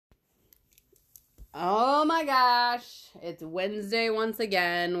Oh my gosh, it's Wednesday once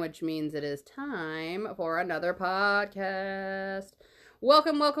again, which means it is time for another podcast.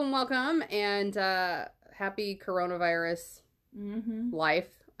 Welcome, welcome, welcome, and happy coronavirus life.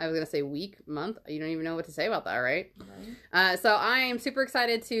 I was going to say week, month. You don't even know what to say about that, right? So I am super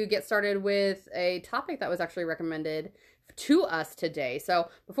excited to get started with a topic that was actually recommended to us today. So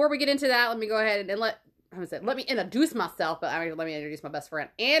before we get into that, let me go ahead and let me introduce myself, but let me introduce my best friend,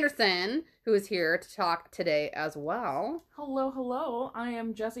 Anderson, who is here to talk today as well. Hello. I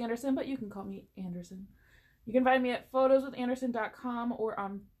am Jessie Anderson, but you can call me Anderson. You can find me at photoswithanderson.com or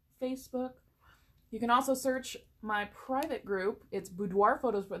on Facebook. You can also search my private group. It's Boudoir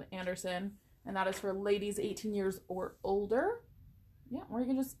Photos with Anderson, and that is for ladies 18 years or older. Yeah, or you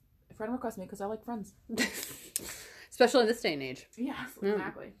can just friend request me because I like friends. Especially in this day and age. Yes,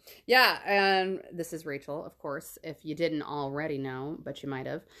 exactly. Yeah, and this is Rachel, of course, if you didn't already know, but you might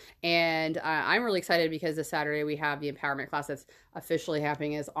have. And I'm really excited because this Saturday we have the empowerment class that's officially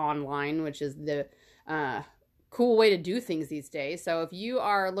happening as online, which is the cool way to do things these days. So if you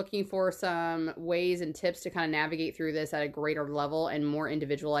are looking for some ways and tips to kind of navigate through this at a greater level and more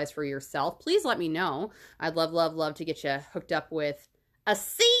individualized for yourself, please let me know. I'd love to get you hooked up with a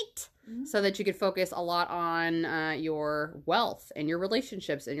seat so that you could focus a lot on your wealth and your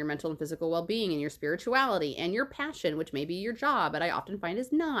relationships and your mental and physical well-being and your spirituality and your passion, which may be your job, but I often find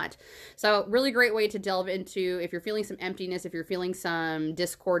is not. So really great way to delve into if you're feeling some emptiness, if you're feeling some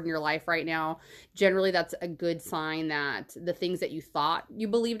discord in your life right now. Generally, that's a good sign that the things that you thought you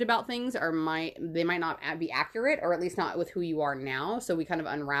believed about things might not be accurate, or at least not with who you are now. So we kind of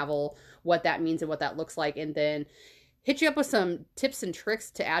unravel what that means and what that looks like, and then hit you up with some tips and tricks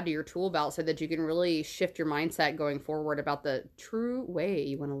to add to your tool belt so that you can really shift your mindset going forward about the true way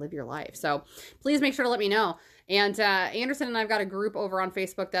you want to live your life. So please make sure to let me know. And Anderson and I've got a group over on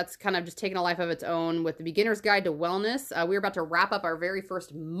Facebook that's kind of just taking a life of its own with the Beginner's Guide to Wellness. We're about to wrap up our very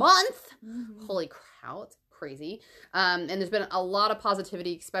first month. Holy cow, it's crazy. And there's been a lot of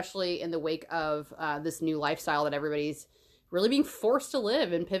positivity, especially in the wake of this new lifestyle that everybody's really being forced to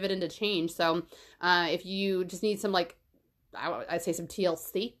live and pivot into change. So if you just need some, I'd say some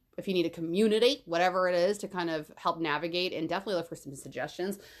TLC, if you need a community, whatever it is, to kind of help navigate, and definitely look for some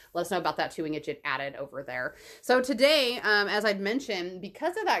suggestions, let us know about that too and get you added over there. So today, as I'd mentioned,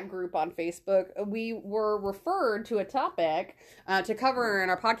 because of that group on Facebook, we were referred to a topic to cover in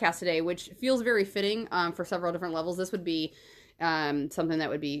our podcast today, which feels very fitting for several different levels. This would be something that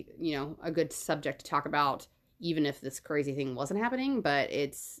would be, a good subject to talk about, even if this crazy thing wasn't happening, but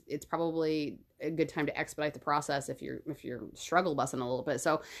it's probably a good time to expedite the process if you're struggle busing a little bit.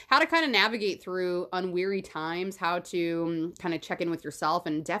 So how to kind of navigate through unweary times, how to kind of check in with yourself,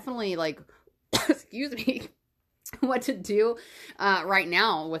 and definitely excuse me, what to do right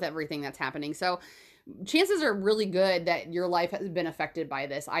now with everything that's happening. So chances are really good that your life has been affected by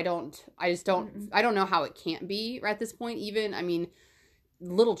this. I don't know how it can't be at this point. Even, I mean,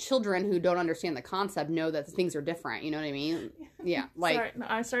 little children who don't understand the concept know that things are different. You know what I mean? Yeah. Sorry, no,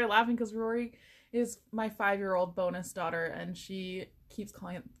 I started laughing because Rory is my 5-year-old bonus daughter, and she keeps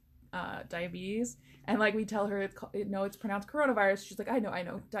calling it diabetes. And we tell her it's pronounced coronavirus. She's like, I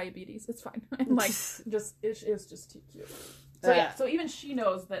know, diabetes. It's fine. And it's just too cute. So yeah, so even she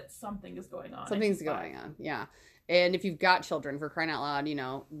knows that something is going on. Something's going on. Yeah. And if you've got children, for crying out loud,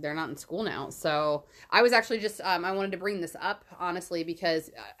 they're not in school now. So I was actually just, I wanted to bring this up, honestly,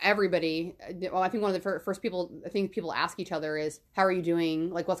 because everybody, I think one of the first people ask each other is, how are you doing?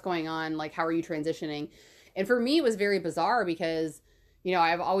 What's going on? How are you transitioning? And for me, it was very bizarre because,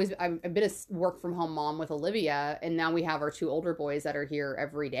 I've been a work from home mom with Olivia, and now we have our 2 older boys that are here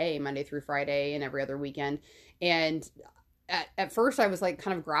every day, Monday through Friday and every other weekend. And at first I was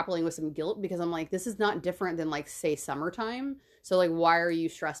kind of grappling with some guilt because I'm like, this is not different than say summertime. So why are you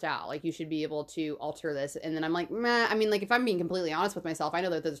stressed out? You should be able to alter this. And then I'm like, meh. I mean, if I'm being completely honest with myself, I know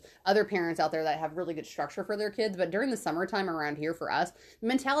that there's other parents out there that have really good structure for their kids, but during the summertime around here for us, the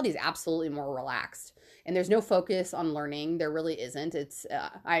mentality is absolutely more relaxed. And there's no focus on learning. There really isn't.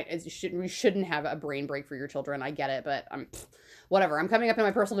 We shouldn't have a brain break for your children. I get it, but whatever. I'm coming up in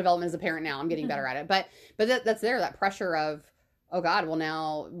my personal development as a parent now. I'm getting better at it. But that's that pressure of, oh God, well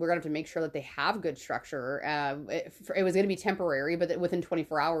now we're going to have to make sure that they have good structure. It was going to be temporary, but within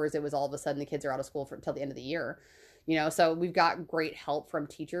 24 hours, it was all of a sudden the kids are out of school until the end of the year. So we've got great help from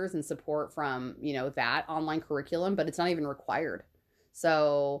teachers and support from, that online curriculum, but it's not even required.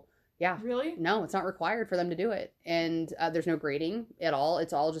 So yeah. Really? No, it's not required for them to do it. And there's no grading at all.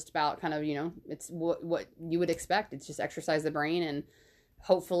 It's all just about kind of, it's what you would expect. It's just exercise the brain and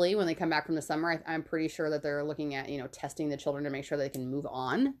hopefully when they come back from the summer, I'm pretty sure that they're looking at, testing the children to make sure they can move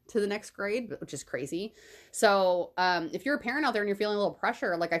on to the next grade, which is crazy. So if you're a parent out there and you're feeling a little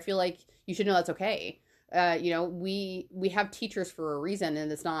pressure, like I feel like you should know that's okay. We have teachers for a reason,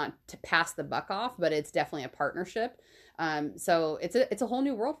 and it's not to pass the buck off, but it's definitely a partnership. So it's a whole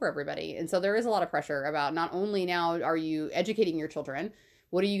new world for everybody. And so there is a lot of pressure about not only now are you educating your children,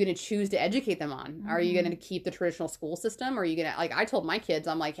 what are you going to choose to educate them on? Mm-hmm. Are you going to keep the traditional school system? Or are you going to, like I told my kids,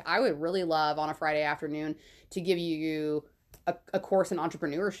 I'm like, I would really love on a Friday afternoon to give you a course in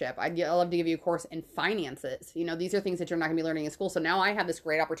entrepreneurship. I'd love to give you a course in finances. These are things that you're not going to be learning in school. So now I have this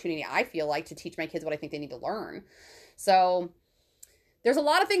great opportunity, I feel like, to teach my kids what I think they need to learn. So there's a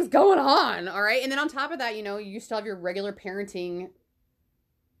lot of things going on, all right? And then on top of that, you still have your regular parenting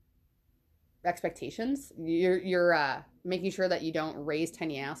expectations. You're making sure that you don't raise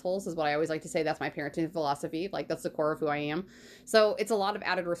tiny assholes is what I always like to say. That's my parenting philosophy. Like, that's the core of who I am. So it's a lot of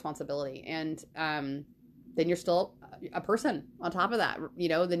added responsibility. And then you're still a person on top of that.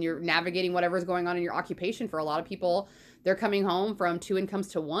 Then you're navigating whatever's going on in your occupation. For a lot of people, they're coming home from 2 incomes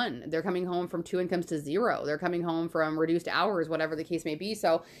to 1. They're coming home from 2 incomes to 0. They're coming home from reduced hours, whatever the case may be.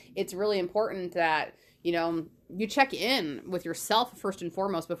 So it's really important that, you check in with yourself first and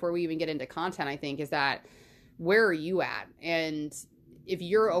foremost before we even get into content, I think, is that where are you at? And if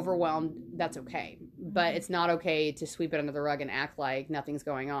you're overwhelmed, that's okay. But it's not okay to sweep it under the rug and act like nothing's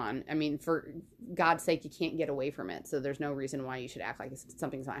going on. I mean, for God's sake, you can't get away from it. So there's no reason why you should act like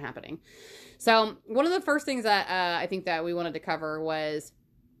something's not happening. So one of the first things that I think that we wanted to cover was,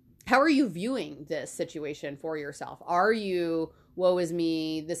 how are you viewing this situation for yourself? Are you, woe is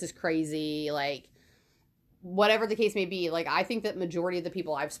me, this is crazy, like, whatever the case may be? Like, I think that majority of the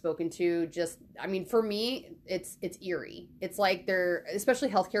people I've spoken to for me, it's eerie. It's like they're, especially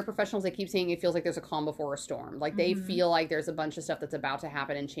healthcare professionals, they keep saying it feels like there's a calm before a storm. Like, they feel like there's a bunch of stuff that's about to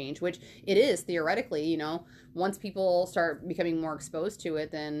happen and change, which it is theoretically. Once people start becoming more exposed to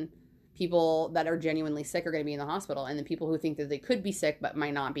it, then people that are genuinely sick are going to be in the hospital. And the people who think that they could be sick but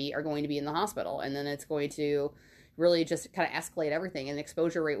might not be are going to be in the hospital. And then it's going to really just kind of escalate everything, and the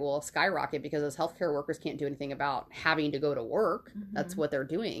exposure rate will skyrocket because those healthcare workers can't do anything about having to go to work. That's what they're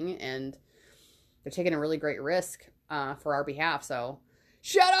doing, and they're taking a really great risk for our behalf. So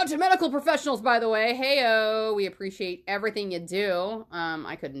shout out to medical professionals, by the way. Heyo, we appreciate everything you do.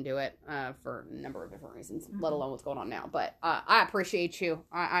 I couldn't do it for a number of different reasons, let alone what's going on now, but I appreciate you.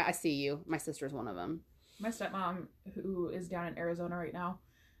 I see you. My sister's one of them. My stepmom, who is down in Arizona right now,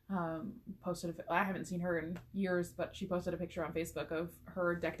 posted I haven't seen her in years, but she posted a picture on Facebook of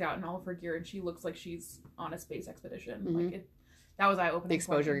her decked out in all of her gear, and she looks like she's on a space expedition. Like, that was eye-opening. The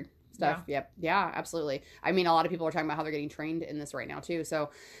exposure stuff. Yeah. Yep. Yeah, absolutely. I mean, a lot of people are talking about how they're getting trained in this right now too. So,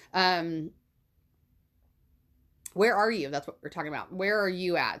 where are you? That's what we're talking about. Where are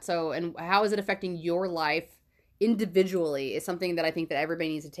you at? So, and how is it affecting your life individually is something that I think that everybody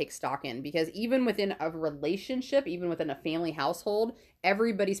needs to take stock in, because even within a relationship, even within a family household,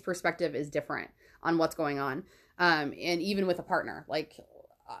 everybody's perspective is different on what's going on. And even with a partner, like,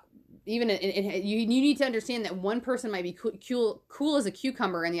 you need to understand that one person might be cool as a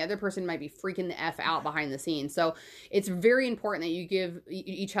cucumber, and the other person might be freaking the F out behind the scenes. So it's very important that you give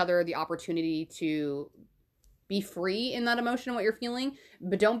each other the opportunity to be free in that emotion, what you're feeling,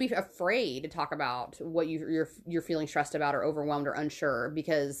 but don't be afraid to talk about what you're feeling stressed about or overwhelmed or unsure,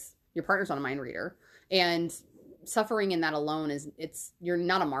 because your partner's not a mind reader. And suffering in that alone you're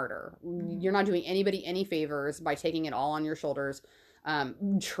not a martyr. You're not doing anybody any favors by taking it all on your shoulders.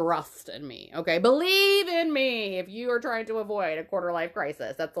 Trust in me, okay? Believe in me if you are trying to avoid a quarter life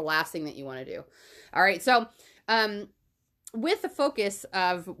crisis. That's the last thing that you want to do. All right, so with the focus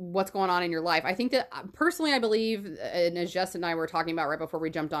of what's going on in your life, I think that personally, I believe, and as Jess and I were talking about right before we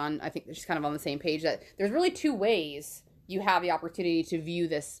jumped on, I think she's kind of on the same page, that there's really 2 ways you have the opportunity to view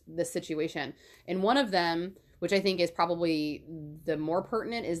this situation. And one of them, which I think is probably the more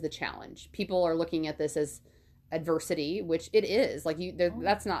pertinent, is the challenge. People are looking at this as adversity, which it is. Like,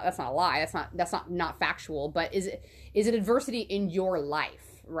 that's not a lie. That's not factual. But is it adversity in your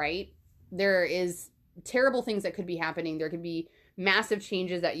life, right? There is terrible things that could be happening. There could be massive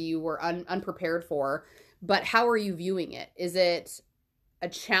changes that you were unprepared for. But how are you viewing it? Is it a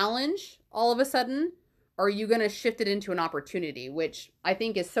challenge all of a sudden? Or are you going to shift it into an opportunity, which I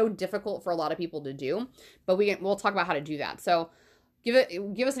think is so difficult for a lot of people to do? But we'll talk about how to do that. So give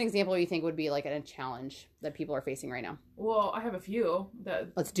us an example you think would be like a challenge that people are facing right now. Well, I have a few that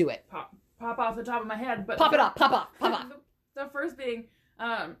let's do it. Pop off the top of my head, but pop off. The first being,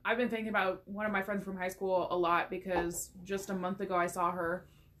 I've been thinking about one of my friends from high school a lot, because just a month ago I saw her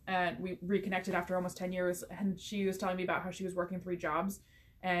and we reconnected after almost 10 years, and she was telling me about how she was working 3 jobs,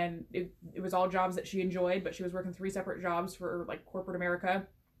 and it was all jobs that she enjoyed, but she was working 3 separate jobs for like corporate America,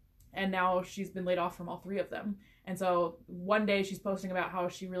 and now she's been laid off from all 3 of them. And so one day she's posting about how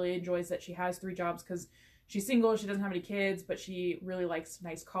she really enjoys that she has 3 jobs because she's single, she doesn't have any kids, but she really likes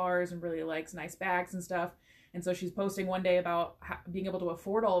nice cars and really likes nice bags and stuff. And so she's posting one day about being able to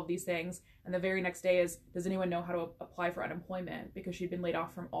afford all of these things. And the very next day is, does anyone know how to apply for unemployment? Because she'd been laid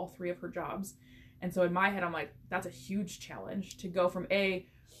off from all 3 of her jobs. And so in my head, I'm like, that's a huge challenge to go from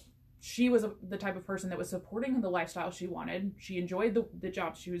she was the type of person that was supporting the lifestyle she wanted. She enjoyed the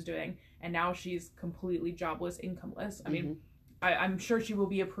jobs she was doing. And now she's completely jobless, incomeless. I mean, I'm sure she will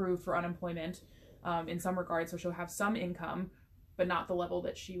be approved for unemployment in some regards. So she'll have some income, but not the level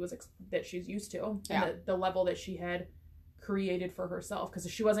that she's used to, and the level that she had created for herself. Because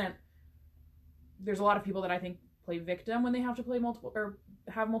there's a lot of people that I think play victim when they have to play multiple or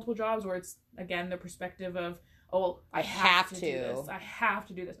have multiple jobs, where it's again the perspective of, oh, I have to do this. I have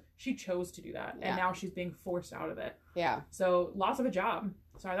to do this. She chose to do that, and now she's being forced out of it. Yeah. So loss of a job.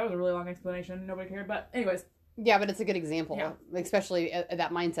 Sorry, that was a really long explanation. Nobody cared, but anyways. Yeah, but it's a good example, especially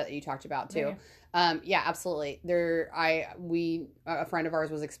that mindset that you talked about too. Yeah, absolutely. A friend of ours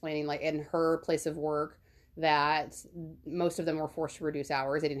was explaining, like, in her place of work, that most of them were forced to reduce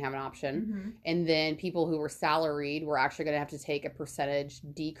hours. They didn't have an option. And then people who were salaried were actually going to have to take a percentage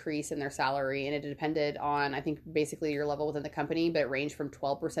decrease in their salary. And it depended on, I think, basically your level within the company, but it ranged from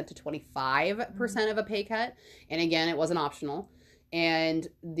 12% to 25% of a pay cut. And again, it wasn't optional. And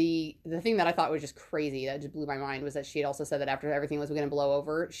the thing that I thought was just crazy, that just blew my mind, was that she had also said that after everything was going to blow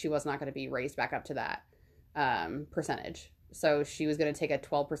over, she was not going to be raised back up to that percentage. So she was going to take a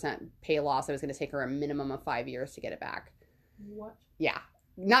 12% pay loss. It was going to take her a minimum of 5 years to get it back. What? Yeah.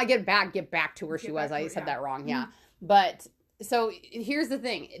 Not get back to where she was. I said that wrong. Yeah. But so here's the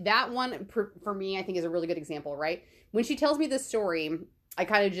thing. That one, for me, I think is a really good example, right? When she tells me this story, I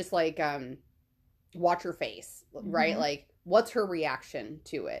kind of just like watch her face, right? Like, what's her reaction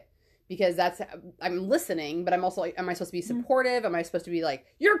to it? Because I'm listening, but I'm also like, am I supposed to be supportive? Am I supposed to be like,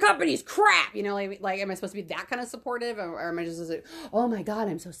 your company's crap? You know, like am I supposed to be that kind of supportive? Or am I just like, oh my God,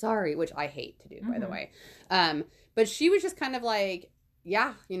 I'm so sorry, which I hate to do, by the way. But she was just kind of like,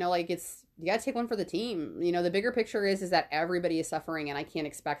 yeah, you know, like, you got to take one for the team. You know, the bigger picture is that everybody is suffering, and I can't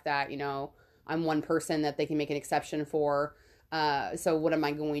expect that, you know, I'm one person that they can make an exception for. So what am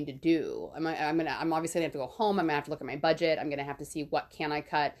I going to do? I'm obviously gonna have to go home. I'm gonna have to look at my budget. I'm gonna have to see what can I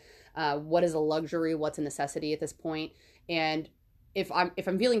cut. What is a luxury? What's a necessity at this point? And if I'm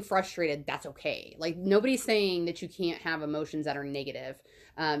feeling frustrated, that's okay. Like, nobody's saying that you can't have emotions that are negative.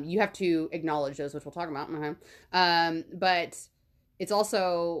 You have to acknowledge those, which we'll talk about. But it's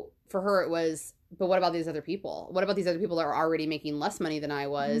also, for her, it was, but what about these other people? What about these other people that are already making less money than I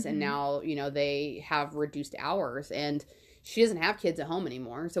was, and now, you know, they have reduced hours, and she doesn't have kids at home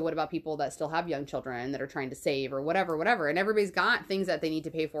anymore. So what about people that still have young children that are trying to save or whatever. And everybody's got things that they need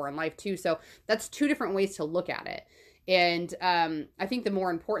to pay for in life too. So that's 2 different ways to look at it. And I think the more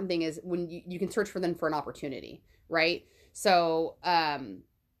important thing is when you can search for them for an opportunity, right? So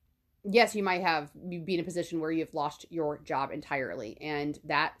yes, you might be in a position where you've lost your job entirely, and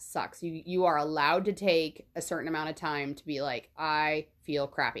that sucks. You are allowed to take a certain amount of time to be like, I feel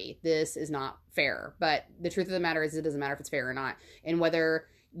crappy. This is not fair. But the truth of the matter is, it doesn't matter if it's fair or not. And whether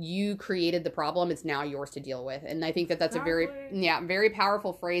you created the problem, it's now yours to deal with. And I think that's a very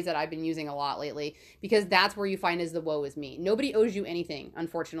powerful phrase that I've been using a lot lately, because that's where you find is the woe is me. Nobody owes you anything,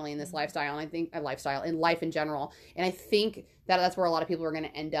 unfortunately, in this lifestyle. And I think in life in general. And I think that's where a lot of people are going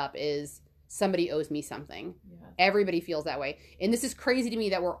to end up, is somebody owes me something. Yeah. Everybody feels that way. And this is crazy to me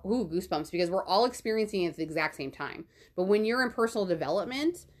that we're, goosebumps, because we're all experiencing it at the exact same time. But when you're in personal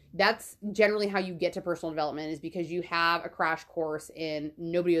development, that's generally how you get to personal development, is because you have a crash course in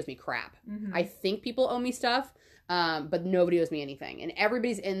nobody owes me crap. I think people owe me stuff, but nobody owes me anything. And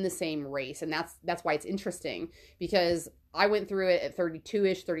everybody's in the same race. And that's why it's interesting, because I went through it at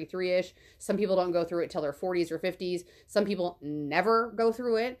 32-ish, 33-ish. Some people don't go through it till their 40s or 50s. Some people never go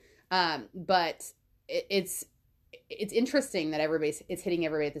through it. But it's interesting that it's hitting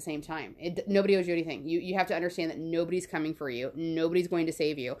everybody at the same time. Nobody owes you anything. You have to understand that nobody's coming for you. Nobody's going to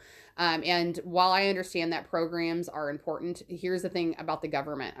save you. And while I understand that programs are important, here's the thing about the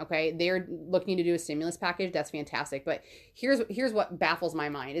government, okay? They're looking to do a stimulus package. That's fantastic. But here's what baffles my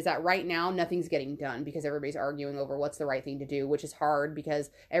mind, is that right now nothing's getting done because everybody's arguing over what's the right thing to do, which is hard because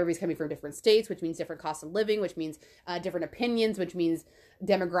everybody's coming from different states, which means different costs of living, which means different opinions, which means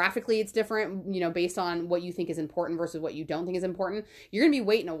demographically it's different, you know, based on what you think is important versus what you don't think is important. You're going to be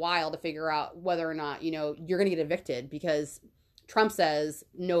waiting a while to figure out whether or not, you know, you're going to get evicted, because Trump says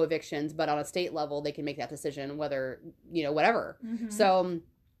no evictions, but on a state level, they can make that decision whether, whatever. Mm-hmm. So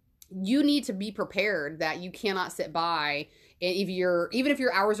you need to be prepared that you cannot sit by. Even if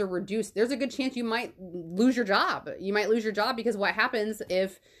your hours are reduced, there's a good chance you might lose your job. You might lose your job because what happens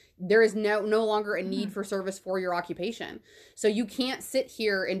if there is no longer a need for service for your occupation. So you can't sit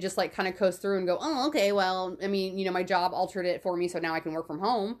here and just like kind of coast through and go, oh, okay, well, I mean, my job altered it for me, so now I can work from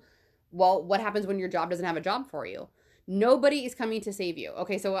home. Well, what happens when your job doesn't have a job for you? Nobody is coming to save you.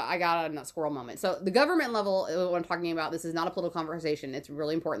 Okay, so I got on that squirrel moment. So the government level, what I'm talking about, this is not a political conversation. It's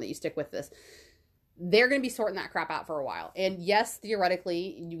really important that you stick with this. They're going to be sorting that crap out for a while. And yes,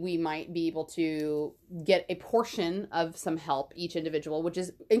 theoretically, we might be able to get a portion of some help, each individual, which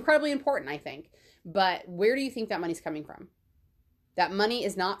is incredibly important, I think. But where do you think that money's coming from? That money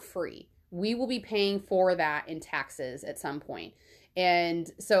is not free. We will be paying for that in taxes at some point. And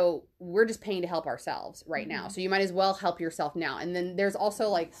so we're just paying to help ourselves right now. So you might as well help yourself now. And then there's also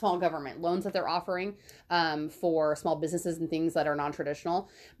like small government loans that they're offering for small businesses and things that are non-traditional.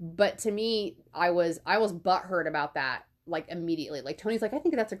 But to me, I was butthurt about that. Like immediately, like Tony's like, I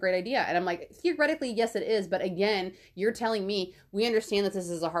think that's a great idea. And I'm like, theoretically, yes, it is. But again, you're telling me we understand that this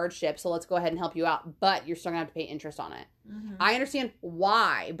is a hardship. So let's go ahead and help you out. But you're still gonna have to pay interest on it. I understand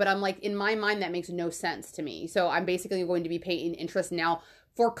why, but I'm like, in my mind, that makes no sense to me. So I'm basically going to be paying interest now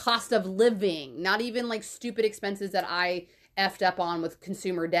for cost of living, not even like stupid expenses that I effed up on with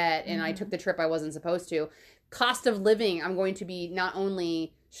consumer debt and I took the trip I wasn't supposed to. Cost of living, I'm going to be not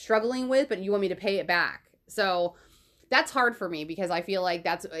only struggling with, but you want me to pay it back. So that's hard for me because I feel like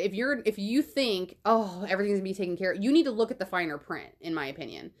that's, if you think, oh, everything's gonna be taken care of, you need to look at the finer print, in my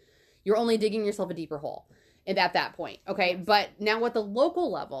opinion. You're only digging yourself a deeper hole. And at that point, okay? But now at the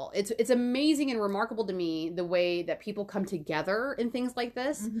local level, it's amazing and remarkable to me the way that people come together in things like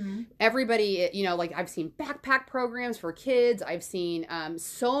this. Everybody, like I've seen backpack programs for kids. I've seen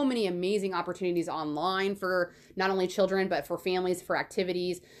so many amazing opportunities online for not only children, but for families, for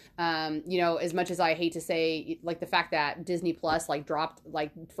activities. As much as I hate to say, like the fact that Disney Plus like dropped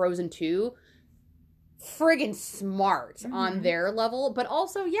like Frozen 2, friggin' smart on their level, but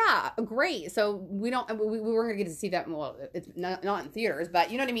also, yeah, great. So we weren't gonna get to see that. Well, it's not in theaters,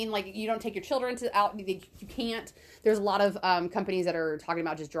 but you know what I mean? Like you don't take your children out, you can't. There's a lot of companies that are talking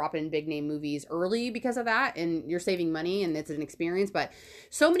about just dropping big name movies early because of that, and you're saving money and it's an experience, but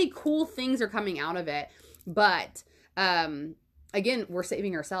so many cool things are coming out of it. But again, we're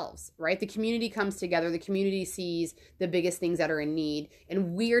saving ourselves, right? The community comes together. The community sees the biggest things that are in need,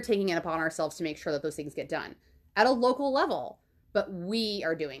 and we are taking it upon ourselves to make sure that those things get done at a local level. But we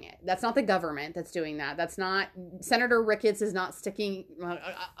are doing it. That's not the government that's doing that. That's not, Senator Ricketts is not sticking,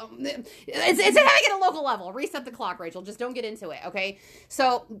 it's happening at a local level. Reset the clock, Rachel. Just don't get into it, okay?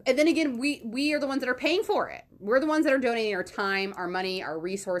 So, and then again, we are the ones that are paying for it. We're the ones that are donating our time, our money, our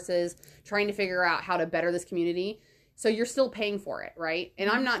resources, trying to figure out how to better this community. So you're still paying for it, right? And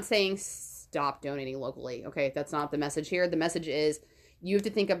I'm not saying stop donating locally, okay? That's not the message here. The message is you have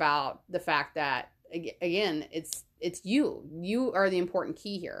to think about the fact that, again, it's you. You are the important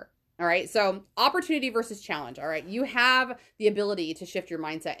key here, all right? So opportunity versus challenge, all right? You have the ability to shift your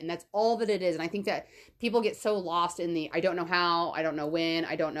mindset, and that's all that it is. And I think that people get so lost in the I don't know how, I don't know when,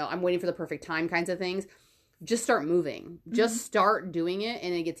 I don't know, I'm waiting for the perfect time kinds of things. Just start moving. Just start doing it,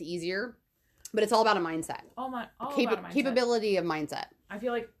 and it gets easier. But it's all about a mindset. About a mindset. Capability of mindset. I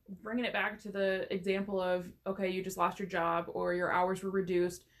feel like bringing it back to the example of, okay, you just lost your job or your hours were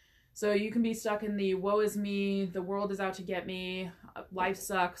reduced. So you can be stuck in the woe is me, the world is out to get me, life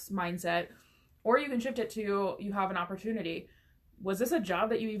sucks mindset. Or you can shift it to you have an opportunity. Was this a job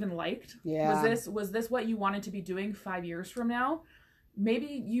that you even liked? Yeah. Was this what you wanted to be doing 5 years from now? Maybe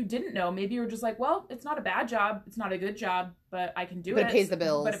you didn't know. Maybe you were just like, well, it's not a bad job. It's not a good job, but I can do it. But it pays the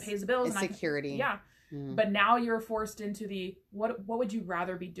bills. It's security. Yeah. But now you're forced into the, what would you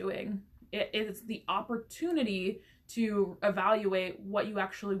rather be doing? It's the opportunity to evaluate what you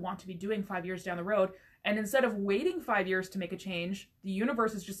actually want to be doing 5 years down the road. And instead of waiting 5 years to make a change, the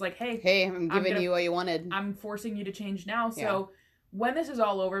universe is just like, hey, I'm giving you what you wanted. I'm forcing you to change now. So when this is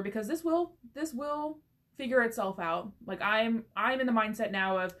all over, because this will figure itself out. Like I'm in the mindset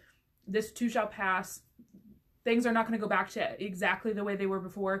now of this too shall pass. Things are not going to go back to exactly the way they were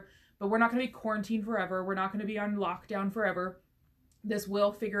before, but we're not going to be quarantined forever. We're not going to be on lockdown forever. This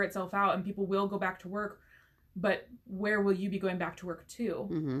will figure itself out and people will go back to work. But where will you be going back to work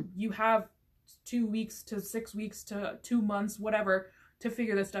to? You have 2 weeks to 6 weeks to 2 months, whatever, to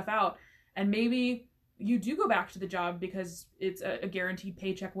figure this stuff out. And maybe you do go back to the job because it's a guaranteed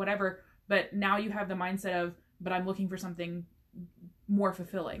paycheck, whatever. But now you have the mindset of, but I'm looking for something more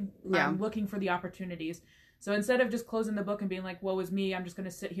fulfilling. Yeah. I'm looking for the opportunities. So instead of just closing the book and being like, woe is me, I'm just going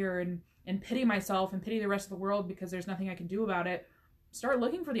to sit here and pity myself and pity the rest of the world because there's nothing I can do about it, start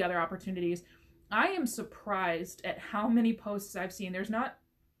looking for the other opportunities. I am surprised at how many posts I've seen. There's not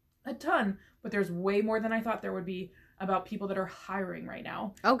a ton, but there's way more than I thought there would be about people that are hiring right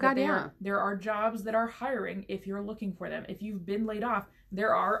now. Oh, God, yeah. There are jobs that are hiring if you're looking for them. If you've been laid off,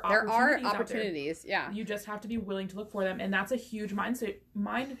 there are opportunities. Yeah. You just have to be willing to look for them. And that's a huge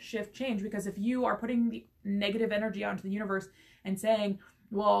mind shift change, because if you are putting the negative energy out into the universe and saying,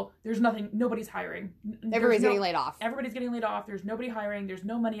 well, nobody's hiring. Everybody's getting laid off. Everybody's getting laid off. There's nobody hiring. There's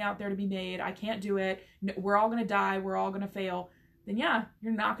no money out there to be made. I can't do it. We're all going to die. We're all going to fail. Then yeah,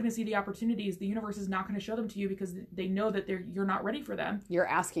 you're not going to see the opportunities. The universe is not going to show them to you because they know that you're not ready for them. You're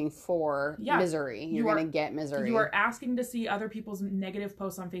asking for misery. You're going to get misery. You are asking to see other people's negative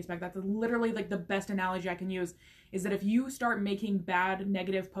posts on Facebook. That's literally like the best analogy I can use, is that if you start making bad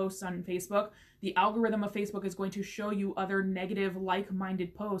negative posts on Facebook, the algorithm of Facebook is going to show you other negative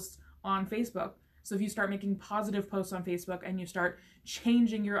like-minded posts on Facebook. So if you start making positive posts on Facebook and you start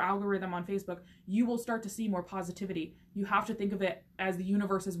changing your algorithm on Facebook, you will start to see more positivity. You have to think of it as the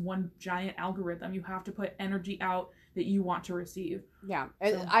universe as one giant algorithm. You have to put energy out that you want to receive. Yeah.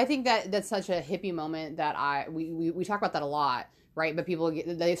 So. I think that's such a hippie moment that we talk about that a lot, right? But people,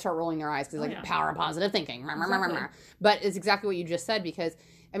 they start rolling their eyes because power of positive thinking. Exactly. But it's exactly what you just said, because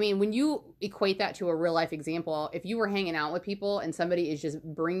I mean, when you equate that to a real life example, if you were hanging out with people and somebody is just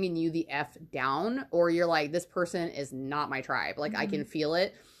bringing you the F down, or you're like, this person is not my tribe, like I can feel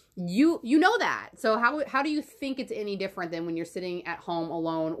it, you know that. So how do you think it's any different than when you're sitting at home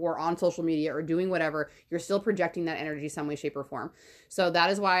alone or on social media or doing whatever? You're still projecting that energy some way, shape, or form. So that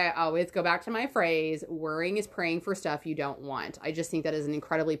is why I always go back to my phrase, worrying is praying for stuff you don't want. I just think that is an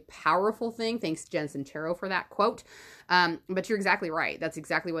incredibly powerful thing. Thanks, Jen Sincero, for that quote. But you're exactly right. That's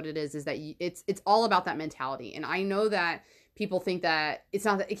exactly what it is that it's all about that mentality. And I know that people think that it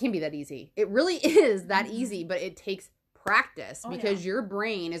can't be that easy. It really is that easy, but it takes practice because your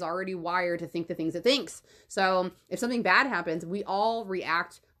brain is already wired to think the things it thinks. So if something bad happens, we all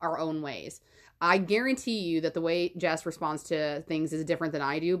react our own ways. I guarantee you that the way Jess responds to things is different than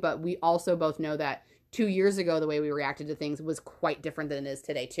I do, but we also both know that 2 years ago, the way we reacted to things was quite different than it is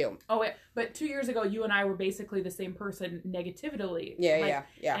today, too. Oh, yeah. But 2 years ago, you and I were basically the same person negatively. Yeah.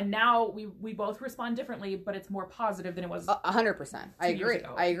 And now we both respond differently, but it's more positive than it was 100%. I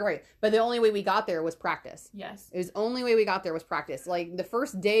agree. But the only way we got there was practice. Yes. It was the only way we got there was practice. Like, the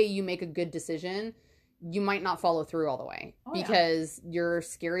first day you make a good decision, you might not follow through all the way because your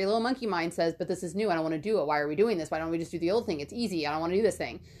scary little monkey mind says, but this is new. I don't want to do it. Why are we doing this? Why don't we just do the old thing? It's easy. I don't want to do this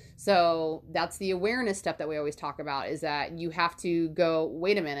thing. So that's the awareness step that we always talk about, is that you have to go,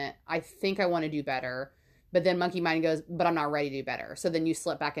 wait a minute, I think I want to do better. But then monkey mind goes, but I'm not ready to do better. So then you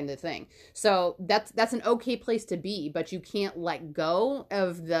slip back into the thing. So that's an okay place to be, but you can't let go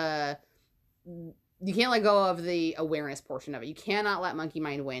of the awareness portion of it. You cannot let monkey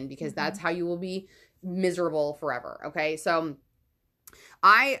mind win, because that's how you will be miserable forever. Okay. So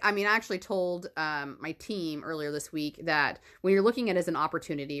I actually told my team earlier this week that when you're looking at it as an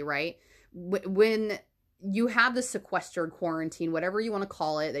opportunity, right? When you have the sequestered quarantine, whatever you want to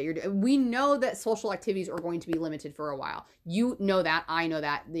call it, we know that social activities are going to be limited for a while. You know that. I know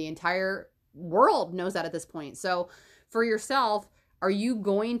that. The entire world knows that at this point. So for yourself, are you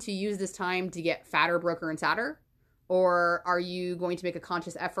going to use this time to get fatter, broker, and sadder? Or are you going to make a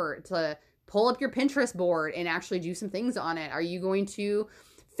conscious effort to pull up your Pinterest board and actually do some things on it? Are you going to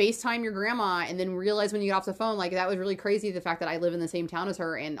FaceTime your grandma and then realize when you get off the phone, like, that was really crazy, the fact that I live in the same town as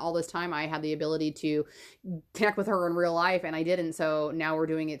her, and all this time I had the ability to connect with her in real life and I didn't. So now we're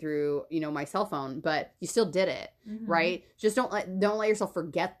doing it through, my cell phone, but you still did it, right? Just don't let yourself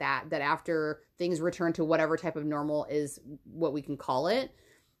forget that after things return to whatever type of normal is what we can call it,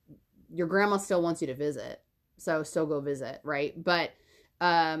 your grandma still wants you to visit. So still go visit, right? But,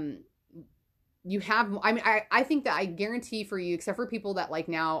 I think that I guarantee for you, except for people that like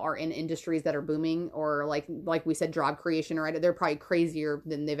now are in industries that are booming, or like we said, job creation, right? They're probably crazier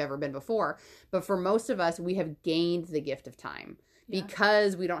than they've ever been before. But for most of us, we have gained the gift of time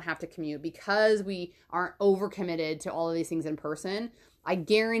because we don't have to commute, because we aren't overcommitted to all of these things in person. I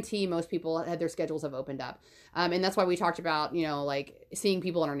guarantee most people their schedules have opened up. And that's why we talked about, like seeing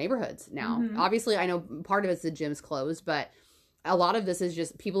people in our neighborhoods now. Obviously, I know part of it's the gym's closed, but a lot of this is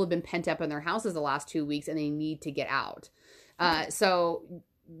just people have been pent up in their houses the last 2 weeks and they need to get out. So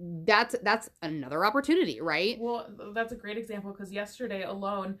that's another opportunity, right? Well, that's a great example, because yesterday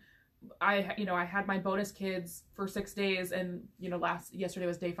alone, I had my bonus kids for 6 days, and yesterday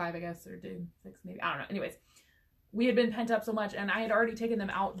was day 5, I guess, or day 6, maybe. I don't know. Anyways, we had been pent up so much, and I had already taken them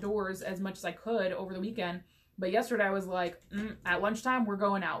outdoors as much as I could over the weekend. But yesterday I was like, at lunchtime, we're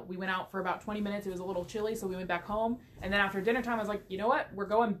going out. We went out for about 20 minutes. It was a little chilly, so we went back home. And then after dinner time, I was like, you know what? We're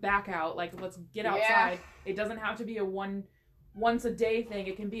going back out. Like, let's get outside. It doesn't have to be a once a day thing.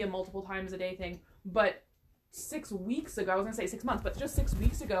 It can be a multiple times a day thing. But 6 weeks ago, I was going to say 6 months, but just 6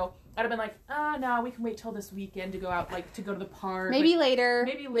 weeks ago, I'd have been like, no, we can wait till this weekend to go out, like, to go to the park. Maybe like, later.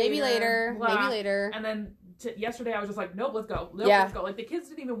 Maybe Maybe later. And then yesterday I was just like, nope, let's go. Let's go. Like, the kids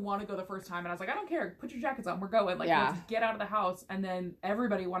didn't even want to go the first time, and I was like, I don't care. Put your jackets on. We're going. Like, let's get out of the house. And then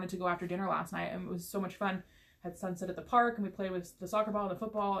everybody wanted to go after dinner last night, and it was so much fun. Had sunset at the park, and we played with the soccer ball and the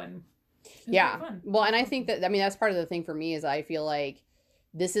football, and it was really fun. Well, and I think that, I mean, that's part of the thing for me is I feel like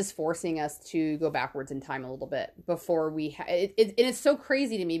this is forcing us to go backwards in time a little bit before we and it's so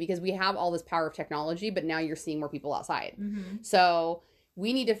crazy to me because we have all this power of technology, but now you're seeing more people outside. So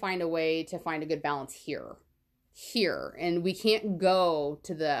we need to find a way to find a good balance here, and we can't go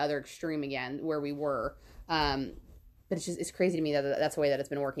to the other extreme again where we were. But it's crazy to me that that's the way that it's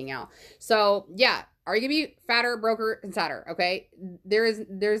been working out. So yeah, are you gonna be fatter, broker, and sadder? Okay, there's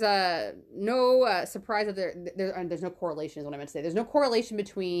no surprise that there's no correlation is what I meant to say. There's no correlation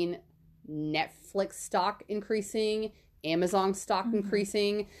between Netflix stock increasing, Amazon stock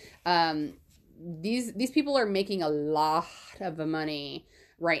increasing. These people are making a lot of money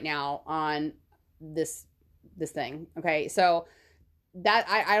right now on this thing. Okay, so that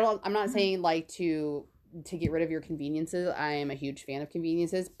I'm not saying like to get rid of your conveniences. I am a huge fan of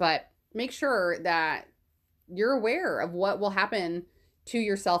conveniences, but make sure that you're aware of what will happen to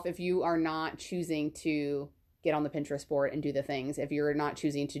yourself if you are not choosing to get on the Pinterest board and do the things, if you're not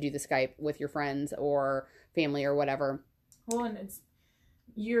choosing to do the Skype with your friends or family or whatever. Well, and it's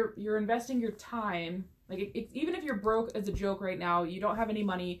you're investing your time. Like, even if you're broke as a joke right now, you don't have any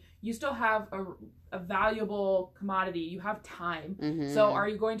money, you still have a valuable commodity. You have time. So are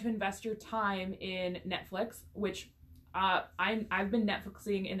you going to invest your time in Netflix, which I've been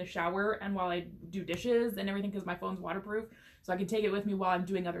Netflixing in the shower and while I do dishes and everything because my phone's waterproof, so I can take it with me while I'm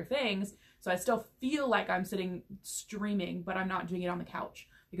doing other things. So I still feel like I'm sitting streaming, but I'm not doing it on the couch.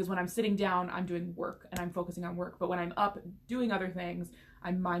 Because when I'm sitting down, I'm doing work and I'm focusing on work. But when I'm up doing other things,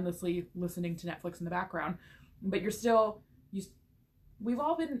 I'm mindlessly listening to Netflix in the background. But we've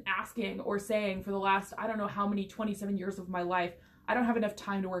all been asking or saying for the last, I don't know how many 27 years of my life, I don't have enough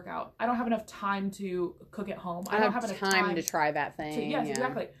time to work out. I don't have enough time to cook at home. I don't have enough time to try that thing. Yes,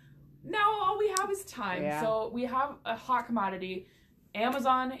 exactly. Now all we have is time. Yeah. So we have a hot commodity.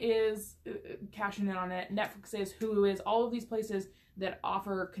 Amazon is cashing in on it. Netflix is, Hulu is, all of these places that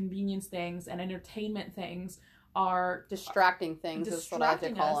offer convenience things and entertainment things are distracting things is what I like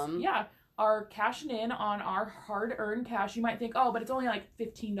to call them. Yeah, are cashing in on our hard-earned cash. You might think, oh, but it's only like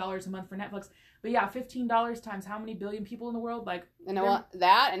 $15 a month for Netflix. But yeah, $15 times how many billion people in the world? Like, and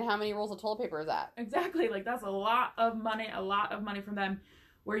that, and how many rolls of toilet paper is that? Exactly. Like, that's a lot of money from them,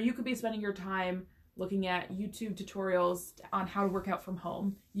 where you could be spending your time looking at YouTube tutorials on how to work out from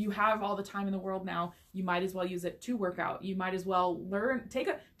home. You have all the time in the world now. You might as well use it to work out. You might as well take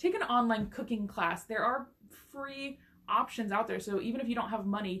an online cooking class. There are free options out there. So even if you don't have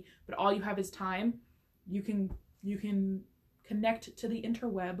money, but all you have is time, you can connect to the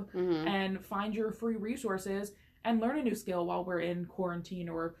interweb and find your free resources and learn a new skill while we're in quarantine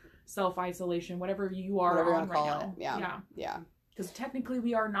or self-isolation, whatever you are on right now. Yeah. Because technically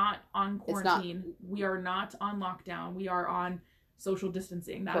we are not on quarantine. We are not on lockdown. We are on social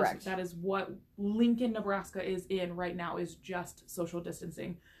distancing. Correct. That is what Lincoln, Nebraska is in right now, is just social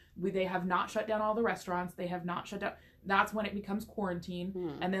distancing. They have not shut down all the restaurants. They have not shut down. That's when it becomes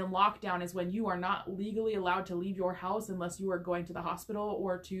quarantine. And then lockdown is when you are not legally allowed to leave your house unless you are going to the hospital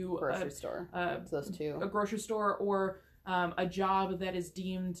or to grocery store. Those two. A grocery store or a job that is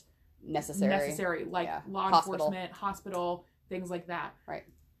deemed necessary, like law enforcement, hospital, things like that. Right.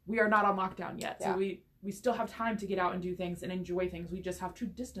 We are not on lockdown yet. Yeah. So we still have time to get out and do things and enjoy things. We just have to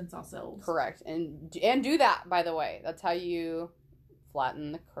distance ourselves. Correct. And do that, by the way. That's how you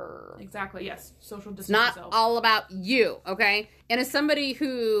flatten the curve. Exactly. Yes. Social distance. It's not all about you, okay? And as somebody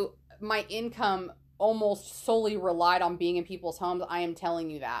who my income almost solely relied on being in people's homes, I am telling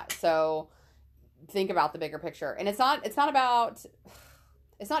you that. So think about the bigger picture. And it's not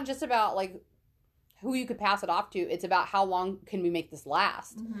just about like who you could pass it off to. It's about how long can we make this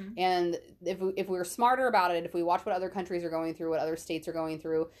last. And if we're smarter about it, if we watch what other countries are going through, what other states are going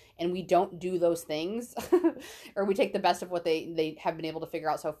through, and we don't do those things, or we take the best of what they have been able to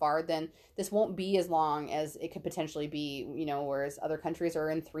figure out so far, then this won't be as long as it could potentially be, whereas other countries are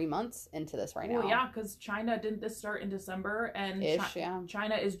in 3 months into this right now. Well, yeah, because China, didn't this start in December? And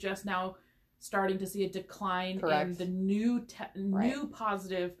China is just now starting to see a decline Correct. in the new Right.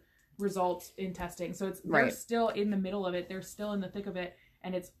 positive results in testing. So they're Right. still in the middle of it. They're still in the thick of it,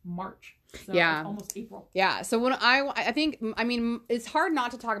 and it's March. So Yeah. it's almost April. Yeah. So when I think, I mean, it's hard not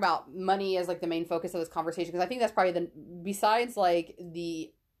to talk about money as like the main focus of this conversation, because I think that's probably besides like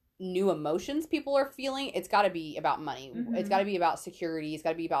the new emotions people are feeling, it's got to be about money. Mhm. It's got to be about security. It's got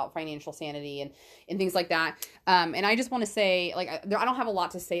to be about financial sanity and things like that. And I just want to say, like, I don't have a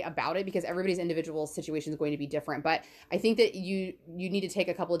lot to say about it because everybody's individual situation is going to be different. But I think that you need to take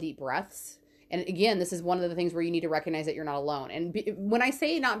a couple of deep breaths. And again, this is one of the things where you need to recognize that you're not alone. And when I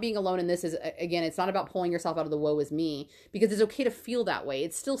say not being alone in this is, again, it's not about pulling yourself out of the woe is me, because it's okay to feel that way.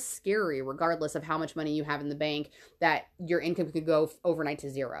 It's still scary, regardless of how much money you have in the bank, that your income could go overnight to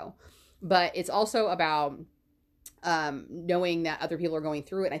zero. But it's also about knowing that other people are going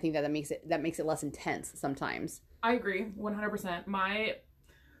through it. And I think that makes it less intense sometimes. I agree 100%.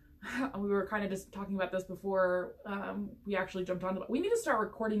 We were kind of just talking about this before we actually jumped on. We need to start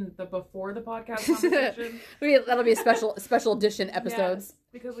recording the before the podcast conversation. That'll be a special edition episodes. Yes,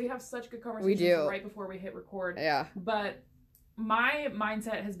 because we have such good conversations right before we hit record. Yeah. But my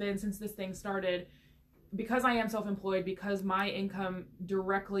mindset has been, since this thing started, because I am self-employed, because my income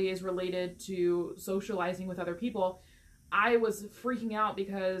directly is related to socializing with other people, I was freaking out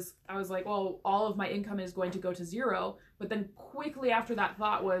because I was like, well, all of my income is going to go to zero. But then quickly after that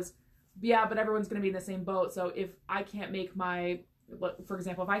thought was, yeah, but everyone's going to be in the same boat. So if I can't make for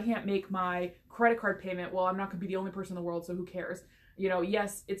example, if I can't make my credit card payment, well, I'm not going to be the only person in the world. So who cares?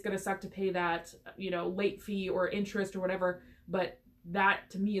 Yes, it's going to suck to pay that, late fee or interest or whatever. But that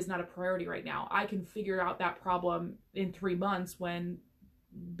to me is not a priority right now. I can figure out that problem in 3 months when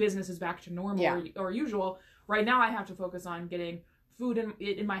business is back to normal or usual. Right now I have to focus on getting food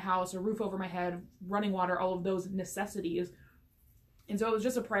in my house, a roof over my head, running water, all of those necessities. And so it was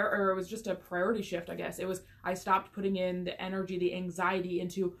just a priority shift, I guess. I stopped putting in the energy, the anxiety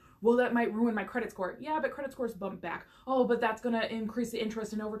into, well, that might ruin my credit score. Yeah, but credit scores bump back. Oh, but that's going to increase the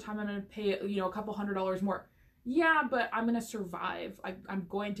interest, and over time I'm going to pay, a couple $100 more. Yeah, but I'm going to survive. I'm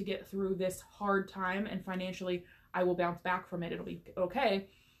going to get through this hard time, and financially I will bounce back from it. It'll be okay.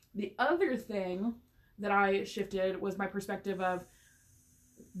 The other thing that I shifted was my perspective of,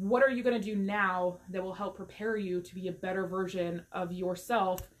 what are you going to do now that will help prepare you to be a better version of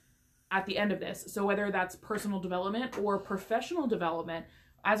yourself at the end of this? So whether that's personal development or professional development,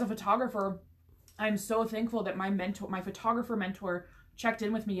 as a photographer, I'm so thankful that my photographer mentor checked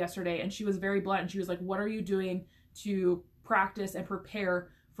in with me yesterday, and she was very blunt, and she was like, what are you doing to practice and prepare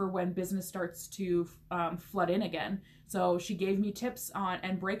for when business starts to flood in again? So she gave me tips on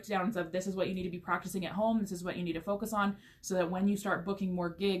and breakdowns of, this is what you need to be practicing at home, this is what you need to focus on, so that when you start booking more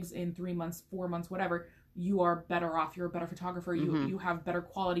gigs in 3 months, 4 months, whatever, you are better off. You're a better photographer. You have better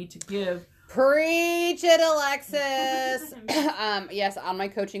quality to give. Preach it, Alexis. Yes, on my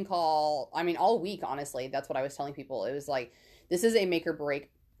coaching call, I mean, all week, honestly, that's what I was telling people. It was like, this is a make or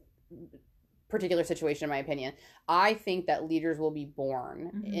break particular situation, in my opinion. I think that leaders will be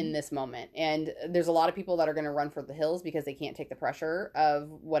born in this moment. And there's a lot of people that are going to run for the hills because they can't take the pressure of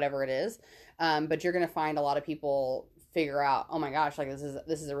whatever it is. But you're going to find a lot of people figure out, oh my gosh, like this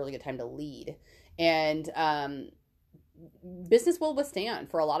is a really good time to lead. And business will withstand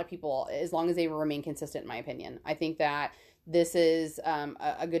for a lot of people as long as they remain consistent, in my opinion. I think that this is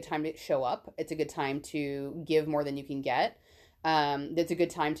a good time to show up. It's a good time to give more than you can get. It's a good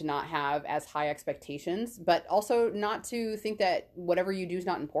time to not have as high expectations, but also not to think that whatever you do is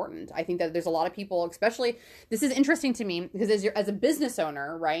not important. I think that there's a lot of people, especially, this is interesting to me because as a business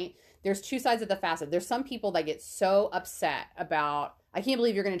owner, right, there's two sides of the facet. There's some people that get so upset about, I can't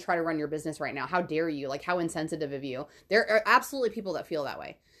believe you're going to try to run your business right now. How dare you? Like, how insensitive of you. There are absolutely people that feel that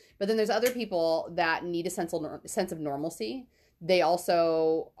way. But then there's other people that need a sense of normalcy. They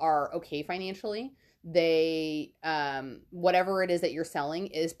also are okay financially. They whatever it is that you're selling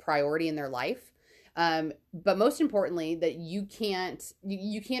is priority in their life, but most importantly, that you can't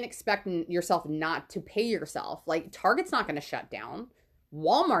expect yourself not to pay yourself. Like, Target's not going to shut down.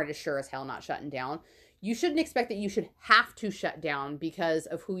 Walmart is sure as hell not shutting down. You shouldn't expect that you should have to shut down because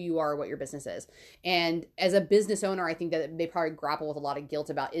of who you are or what your business is. And as a business owner, I think that they probably grapple with a lot of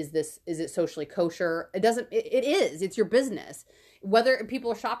guilt about, is it socially kosher? It is. It's your business. Whether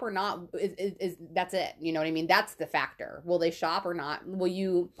people shop or not, is that's it. You know what I mean? That's the factor. Will they shop or not? Will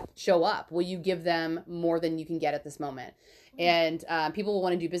you show up? Will you give them more than you can get at this moment? And people will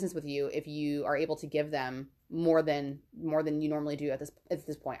want to do business with you if you are able to give them more than you normally do at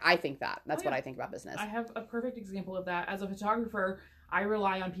this point. I think that's what I think about business. I have a perfect example of that. As a photographer, I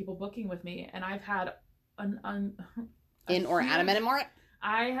rely on people booking with me, and I've had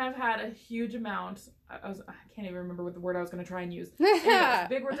I have had a huge amount. I can't even remember what the word I was going to try and use. Anyways,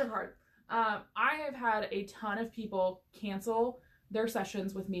 big words are hard. I have had a ton of people cancel their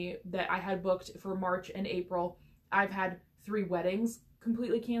sessions with me that I had booked for March and April. I've had 3 weddings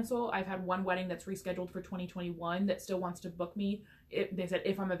completely cancel. I've had 1 wedding that's rescheduled for 2021 that still wants to book me. They said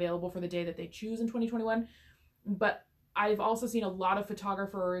if I'm available for the day that they choose in 2021. But I've also seen a lot of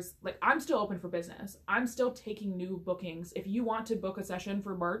photographers, like, I'm still open for business. I'm still taking new bookings. If you want to book a session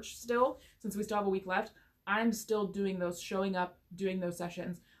for March still, since we still have a week left, I'm still doing those, showing up, doing those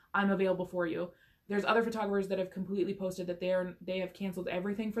sessions. I'm available for you. There's other photographers that have completely posted that they have canceled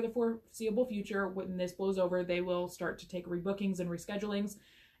everything for the foreseeable future. When this blows over, they will start to take rebookings and reschedulings.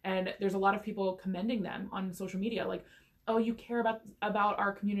 And there's a lot of people commending them on social media, like, oh, you care about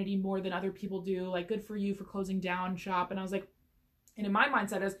our community more than other people do. Like, good for you for closing down shop. And I was like, and in my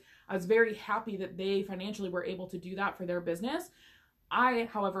mindset is, I was very happy that they financially were able to do that for their business. I,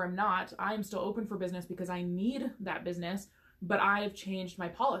 however, am not. I am still open for business because I need that business. But I've changed my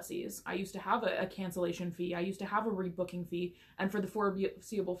policies. I used to have a cancellation fee. I used to have a rebooking fee. And for the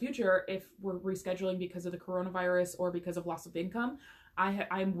foreseeable future, if we're rescheduling because of the coronavirus or because of loss of income,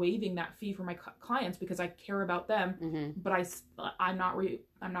 I'm waiving that fee for my clients because I care about them. Mm-hmm. But I'm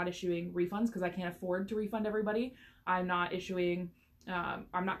not issuing refunds because I can't afford to refund everybody. I'm not issuing.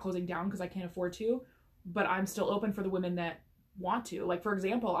 I'm not closing down because I can't afford to. But I'm still open for the women that want to. Like, for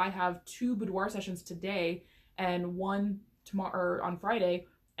example, I have 2 boudoir sessions today and 1 tomorrow or on Friday,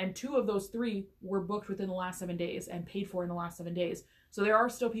 and 2 of those 3 were booked within the last 7 days and paid for in the last 7 days. So there are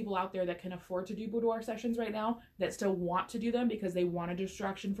still people out there that can afford to do boudoir sessions right now that still want to do them because they want a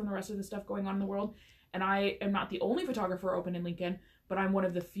distraction from the rest of the stuff going on in the world. And I am not the only photographer open in Lincoln, but I'm one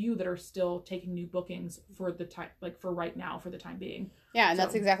of the few that are still taking new bookings for the time, like for right now, for the time being. Yeah, and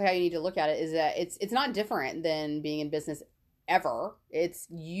that's exactly how you need to look at it, is that it's not different than being in business ever. It's,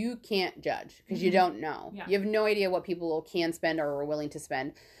 you can't judge because you don't know. Yeah. You have no idea what people can spend or are willing to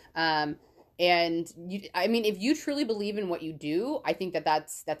spend. And I mean, if you truly believe in what you do, I think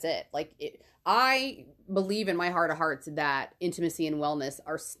that's it. Like, I believe in my heart of hearts that intimacy and wellness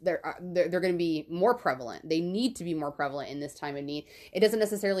they're going to be more prevalent. They need to be more prevalent in this time of need. It doesn't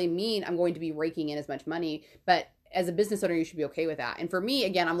necessarily mean I'm going to be raking in as much money, but as a business owner, you should be okay with that. And for me,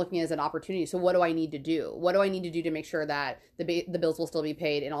 again, I'm looking at it as an opportunity. So what do I need to do? What do I need to do to make sure that the bills will still be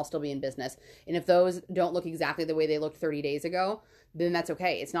paid and I'll still be in business? And if those don't look exactly the way they looked 30 days ago, then that's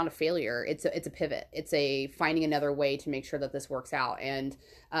okay. It's not a failure. It's a pivot. It's a finding another way to make sure that this works out. And,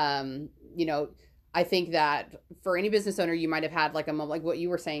 I think that for any business owner, you might have had like a moment, like what you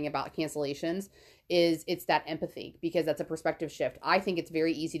were saying about cancellations, it's that empathy, because that's a perspective shift. I think it's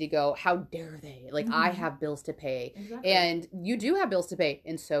very easy to go, how dare they? Like, I have bills to pay. Exactly. And you do have bills to pay,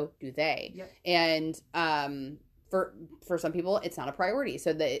 and so do they. Yep. And for some people, it's not a priority.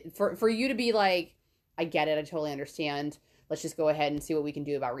 So for you to be like, I get it, I totally understand, let's just go ahead and see what we can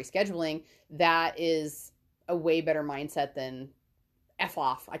do about rescheduling, that is a way better mindset than F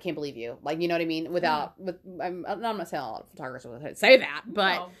off, I can't believe you. Like, you know what I mean? I'm not saying a lot of photographers would say that,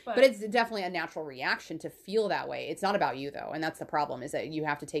 but it's definitely a natural reaction to feel that way. It's not about you, though. And that's the problem, is that you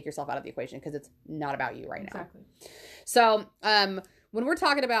have to take yourself out of the equation because it's not about you right now. Exactly. So, when we're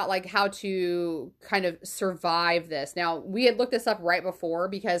talking about like how to kind of survive this, now we had looked this up right before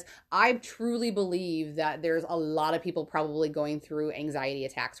because I truly believe that there's a lot of people probably going through anxiety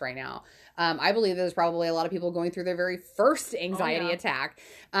attacks right now. I believe there's probably a lot of people going through their very first anxiety attack.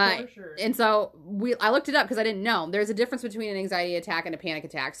 For sure. And so I looked it up because I didn't know. There's a difference between an anxiety attack and a panic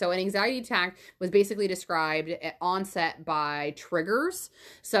attack. So an anxiety attack was basically described at onset by triggers.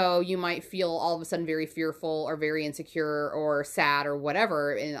 So you might feel all of a sudden very fearful or very insecure or sad or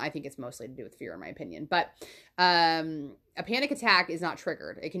whatever. And I think it's mostly to do with fear, in my opinion. But a panic attack is not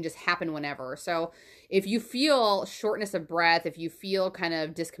triggered. It can just happen whenever. So if you feel shortness of breath, if you feel kind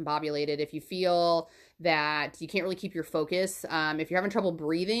of discombobulated, if you feel that you can't really keep your focus, if you're having trouble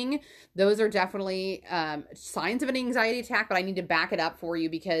breathing, those are definitely signs of an anxiety attack. But I need to back it up for you,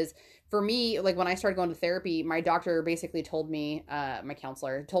 because for me, like when I started going to therapy, my doctor basically told me, my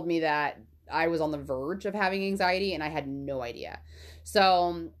counselor told me that I was on the verge of having anxiety, and I had no idea.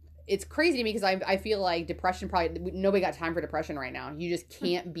 So it's crazy to me because I feel like depression, probably nobody got time for depression right now. You just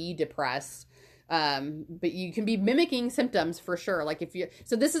can't be depressed. But you can be mimicking symptoms for sure. Like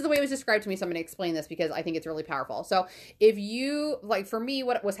so this is the way it was described to me. So I'm going to explain this because I think it's really powerful. So if you, like for me,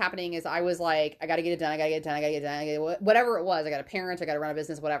 what was happening is I was like, I got to get it done. Whatever it was, I got to parent, I got to run a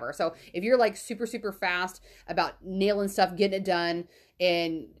business, whatever. So if you're like super, super fast about nailing stuff, getting it done,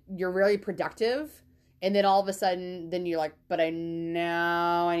 and you're really productive, And then all of a sudden, then you're like, but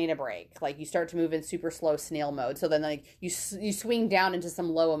now I need a break. Like you start to move in super slow snail mode. So then like you swing down into some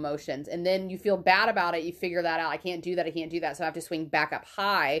low emotions, and then you feel bad about it. You figure that out. I can't do that. I can't do that. So I have to swing back up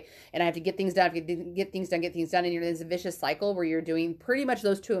high, and I have to get things done. Get things done. And you're in this vicious cycle where you're doing pretty much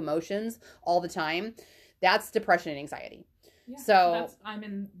those two emotions all the time. That's depression and anxiety. Yeah, so I'm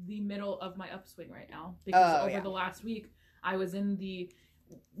in the middle of my upswing right now because over the last week I was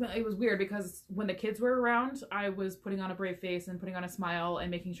it was weird because when the kids were around, I was putting on a brave face and putting on a smile and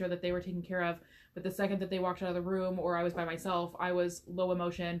making sure that they were taken care of. But the second that they walked out of the room or I was by myself, I was low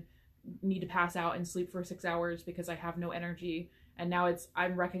emotion, need to pass out and sleep for 6 hours because I have no energy. And now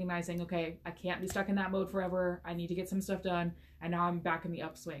I'm recognizing, okay, I can't be stuck in that mode forever. I need to get some stuff done. And now I'm back in the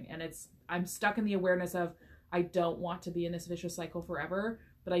upswing. And I'm stuck in the awareness of, I don't want to be in this vicious cycle forever,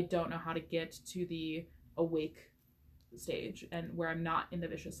 but I don't know how to get to the awake stage and where I'm not in the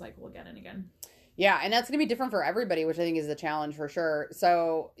vicious cycle again and again. Yeah, and that's going to be different for everybody, which I think is the challenge for sure.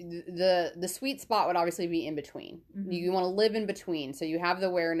 So the sweet spot would obviously be in between. Mm-hmm. You want to live in between. So you have the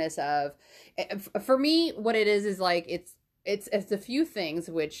awareness of, for me, what it is like it's a few things,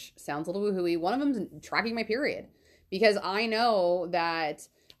 which sounds a little woohooey. One of them is tracking my period, because I know that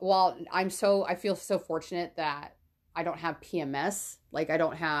while I feel so fortunate that I don't have PMS, like I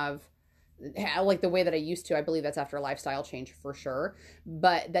don't have like the way that I used to. I believe that's after a lifestyle change for sure.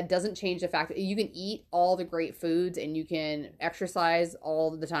 But that doesn't change the fact that you can eat all the great foods and you can exercise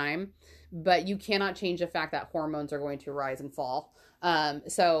all the time, but you cannot change the fact that hormones are going to rise and fall.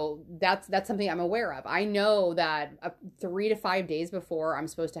 So that's something I'm aware of. I know that 3 to 5 days before I'm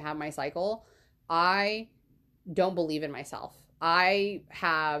supposed to have my cycle, I don't believe in myself. I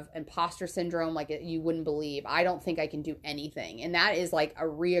have imposter syndrome like you wouldn't believe. I don't think I can do anything. And that is like a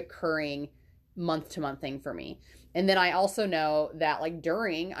reoccurring month to month thing for me. And then I also know that like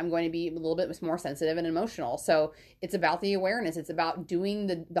during, I'm going to be a little bit more sensitive and emotional. So it's about the awareness. It's about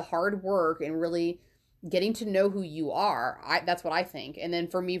doing the hard work and really getting to know who you are. That's what I think. And then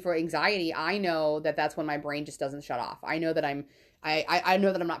for me, for anxiety, I know that that's when my brain just doesn't shut off. I know that I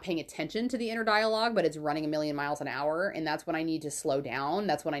know that I'm not paying attention to the inner dialogue, but it's running a million miles an hour. And that's when I need to slow down.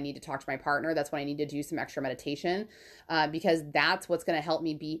 That's when I need to talk to my partner. That's when I need to do some extra meditation, because that's what's going to help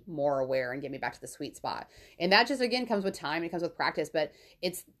me be more aware and get me back to the sweet spot. And that just, again, comes with time. It comes with practice, but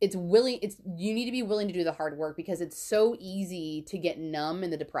you need to be willing to do the hard work, because it's so easy to get numb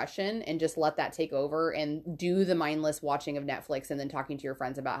in the depression and just let that take over and do the mindless watching of Netflix and then talking to your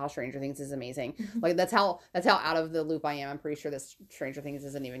friends about how Stranger Things is amazing. Like that's how out of the loop I am. I'm pretty sure this Stranger Things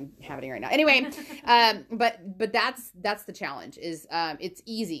isn't even happening right now. Anyway, but that's the challenge is, it's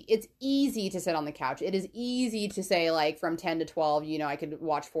easy to sit on the couch. It is easy to say like from 10 to 12, I could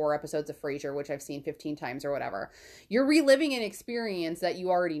watch 4 episodes of Frasier, which I've seen 15 times or whatever. You're reliving an experience that you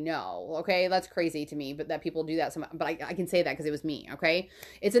already know. Okay. That's crazy to me, but that people do that. But I can say that because it was me. Okay.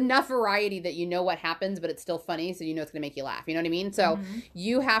 It's enough variety that you know what happens, but it's still funny. So it's going to make you laugh. You know what I mean? So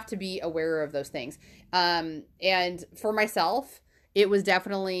you have to be aware of those things. And for myself, it was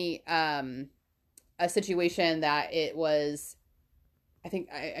definitely a situation that it was, I think,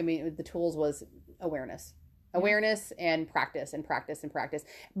 the tools was awareness and practice.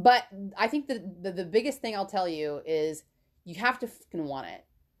 But I think the biggest thing I'll tell you is you have to fucking want it.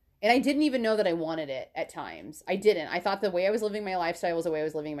 And I didn't even know that I wanted it at times. I didn't. I thought the way I was living my lifestyle was the way I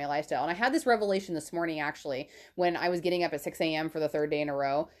was living my lifestyle. And I had this revelation this morning, actually, when I was getting up at 6 a.m. for the 3rd day in a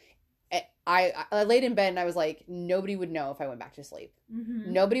row. I laid in bed and I was like, nobody would know if I went back to sleep.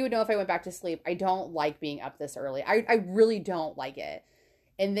 Mm-hmm. Nobody would know if I went back to sleep. I don't like being up this early. I really don't like it.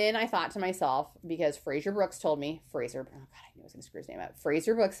 And then I thought to myself, because Fraser Brooks told me, oh God, I knew I was going to screw his name up.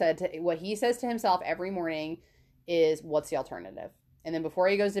 Fraser Brooks said what he says to himself every morning is, what's the alternative? And then before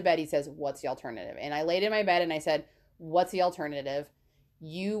he goes to bed, he says, what's the alternative? And I laid in my bed and I said, what's the alternative?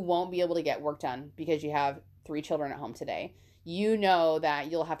 You won't be able to get work done because you have 3 children at home today. You know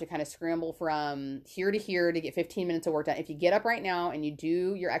that you'll have to kind of scramble from here to here to get 15 minutes of work done. If you get up right now and you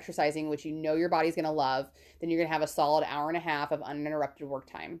do your exercising, which you know your body's going to love, then you're going to have a solid hour and a half of uninterrupted work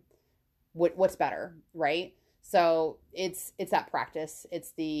time. What's better, right? So it's that practice.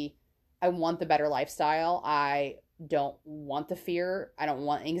 It's I want the better lifestyle. I don't want the fear. I don't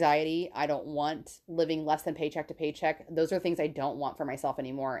want anxiety. I don't want living less than paycheck to paycheck. Those are things I don't want for myself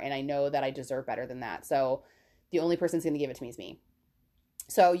anymore. And I know that I deserve better than that. So the only person who's going to give it to me is me.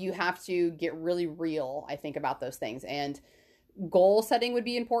 So you have to get really real, I think, about those things. And goal setting would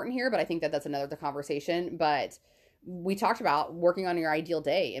be important here, but I think that's another conversation. But we talked about working on your ideal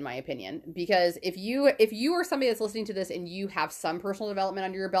day, in my opinion, because if you are somebody that's listening to this and you have some personal development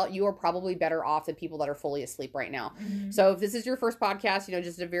under your belt, you are probably better off than people that are fully asleep right now. Mm-hmm. So if this is your first podcast,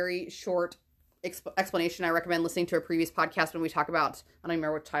 just a very short explanation, I recommend listening to a previous podcast when we talk about, I don't even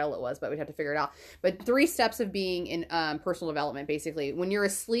remember what title it was, but we'd have to figure it out. But 3 steps of being in personal development, basically. When you're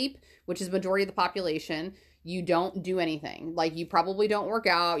asleep, which is the majority of the population, you don't do anything. Like, you probably don't work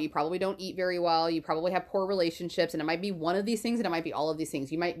out. You probably don't eat very well. You probably have poor relationships. And it might be one of these things, and it might be all of these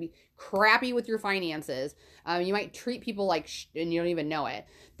things. You might be crappy with your finances. You might treat people like and you don't even know it.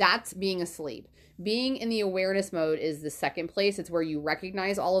 That's being asleep. Being in the awareness mode is the second place. It's where you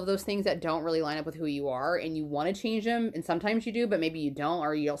recognize all of those things that don't really line up with who you are, and you want to change them. And sometimes you do, but maybe you don't,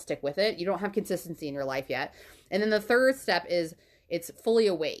 or you don't stick with it. You don't have consistency in your life yet. And then the third step is it's fully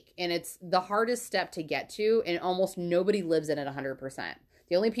awake, and it's the hardest step to get to, and almost nobody lives in it 100%.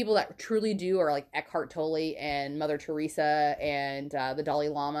 The only people that truly do are like Eckhart Tolle and Mother Teresa and the Dalai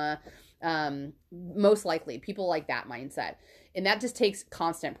Lama. Most likely people like that mindset. And that just takes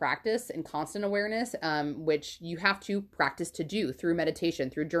constant practice and constant awareness, which you have to practice to do through meditation,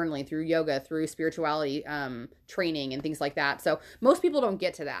 through journaling, through yoga, through spirituality training and things like that. So most people don't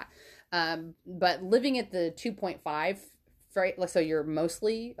get to that. But living at the 2.5, right? So you're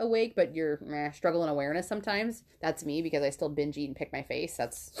mostly awake, but you're struggling awareness sometimes. That's me, because I still binge eat and pick my face.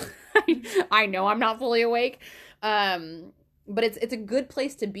 That's I know I'm not fully awake. But it's a good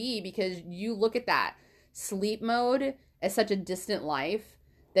place to be, because you look at that sleep mode as such a distant life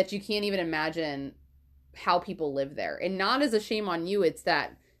that you can't even imagine how people live there. And not as a shame on you, it's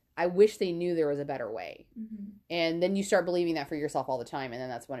that I wish they knew there was a better way. Mm-hmm. And then you start believing that for yourself all the time, and then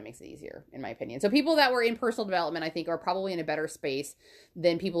that's when it makes it easier, in my opinion. So people that were in personal development, I think, are probably in a better space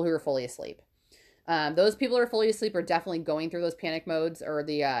than people who are fully asleep. Those people who are fully asleep are definitely going through those panic modes or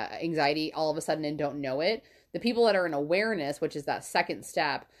the anxiety all of a sudden and don't know it. The people that are in awareness, which is that second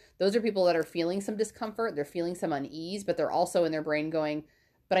step, those are people that are feeling some discomfort. They're feeling some unease, but they're also in their brain going,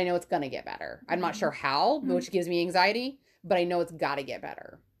 but I know it's going to get better. I'm not sure how, which gives me anxiety, but I know it's got to get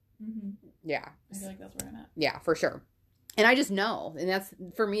better. Mm-hmm. Yeah. I feel like that's where I'm at. Yeah, for sure. And I just know. And that's,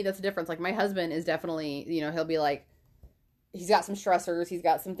 for me, that's the difference. Like, my husband is definitely, he'll be like, he's got some stressors. He's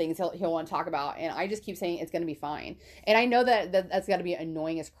got some things he'll want to talk about. And I just keep saying it's going to be fine. And I know that's got to be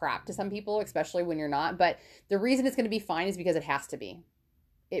annoying as crap to some people, especially when you're not. But the reason it's going to be fine is because it has to be.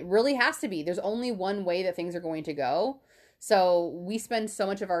 It really has to be. There's only one way that things are going to go. So we spend so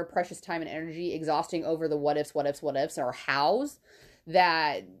much of our precious time and energy exhausting over the what ifs, or hows,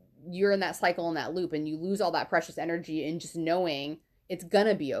 that you're in that cycle, in that loop, and you lose all that precious energy in just knowing it's going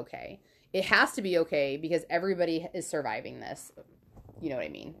to be okay. It has to be okay because everybody is surviving this. You know what I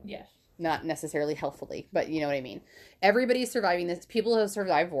mean? Yes. Not necessarily healthfully, but you know what I mean. Everybody's surviving this. People have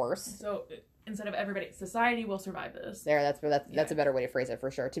survived worse. So instead of everybody, society will survive this. That's a better way to phrase it,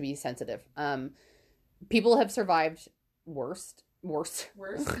 for sure, to be sensitive. People have survived worst.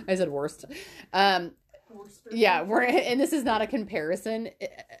 I said worst. Yeah, and this is not a comparison,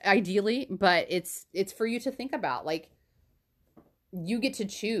 ideally, but it's for you to think about. Like, you get to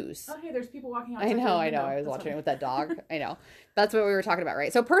choose. Oh, hey, there's people walking outside. I know. I was watching it with that dog. I know. That's what we were talking about,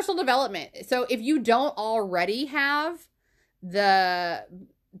 right? So personal development. So if you don't already have the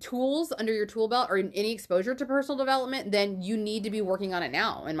tools under your tool belt or any exposure to personal development, then you need to be working on it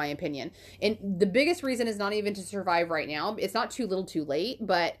now, in my opinion. And the biggest reason is not even to survive right now. It's not too little too late,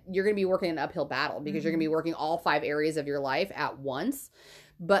 but you're going to be working an uphill battle because you're going to be working all 5 areas of your life at once.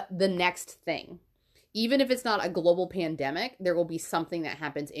 But the next thing, even if it's not a global pandemic, there will be something that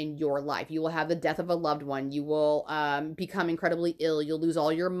happens in your life. You will have the death of a loved one. You will become incredibly ill. You'll lose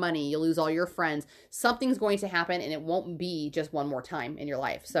all your money. You'll lose all your friends. Something's going to happen, and it won't be just one more time in your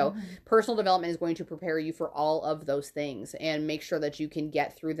life. So personal development is going to prepare you for all of those things and make sure that you can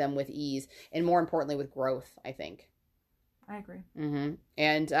get through them with ease and, more importantly, with growth, I think. I agree. Mm-hmm.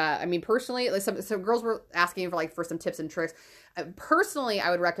 And I mean, personally, like some girls were asking for some tips and tricks. Personally,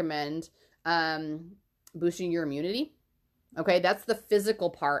 I would recommend boosting your immunity. Okay, that's the physical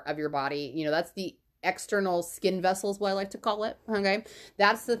part of your body. That's the external skin vessels, what I like to call it. Okay,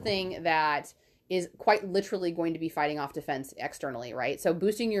 that's the thing that is quite literally going to be fighting off defense externally, right? So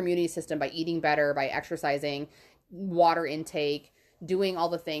boosting your immunity system by eating better, by exercising, water intake, doing all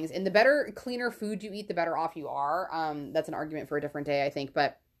the things. And the better, cleaner food you eat, the better off you are. That's an argument for a different day, I think.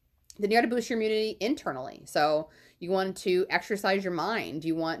 But then you got to boost your immunity internally. So you want to exercise your mind.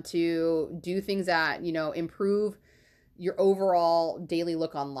 You want to do things that, improve your overall daily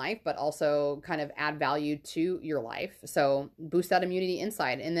look on life, but also kind of add value to your life. So boost that immunity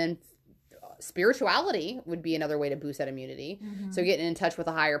inside. And then spirituality would be another way to boost that immunity. Mm-hmm. So getting in touch with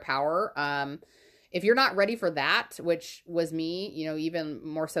a higher power. If you're not ready for that, which was me, even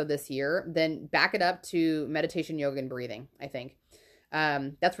more so this year, then back it up to meditation, yoga, and breathing, I think.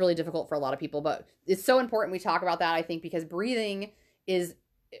 That's really difficult for a lot of people, but it's so important we talk about that, I think, because breathing is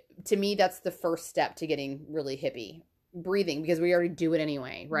to me, that's the first step to getting really hippie. Breathing, because we already do it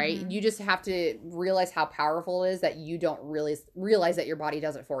anyway, right? Mm-hmm. You just have to realize how powerful it is that you don't really realize that your body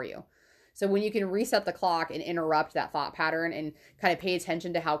does it for you. So when you can reset the clock and interrupt that thought pattern and kind of pay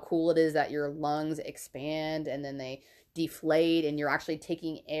attention to how cool it is that your lungs expand and then they deflate and you're actually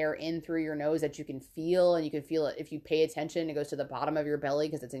taking air in through your nose that you can feel, and you can feel it if you pay attention. It goes to the bottom of your belly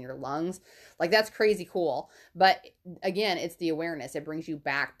because it's in your lungs. Like, that's crazy cool. But again, it's the awareness. It brings you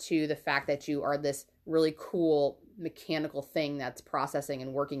back to the fact that you are this really cool mechanical thing that's processing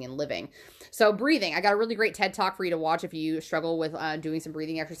and working and living. So breathing, I got a really great TED Talk for you to watch if you struggle with doing some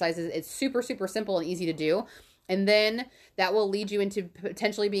breathing exercises. It's super, super simple and easy to do. And then that will lead you into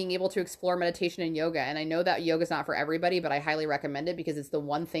potentially being able to explore meditation and yoga. And I know that yoga is not for everybody, but I highly recommend it because it's the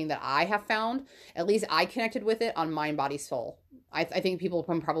one thing that I have found, at least I connected with it on mind, body, soul. I think people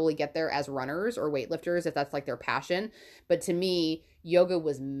can probably get there as runners or weightlifters if that's like their passion. But to me, yoga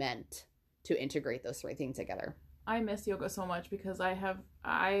was meant to integrate those three things together. I miss yoga so much because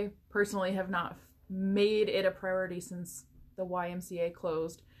I personally have not made it a priority since the YMCA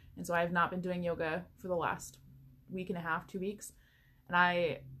closed. And so I have not been doing yoga for the last week and a half, 2 weeks. And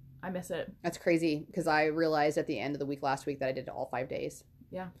I miss it. That's crazy because I realized at the end of the week last week that I did it all 5 days.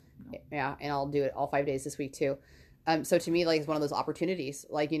 Yeah. No. Yeah. And I'll do it all 5 days this week too. So to me, like, it's one of those opportunities.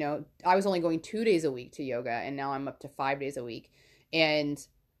 Like, you know, I was only going 2 days a week to yoga and now I'm up to 5 days a week. And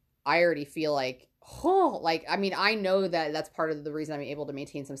I already feel like, I mean, I know that that's part of the reason I'm able to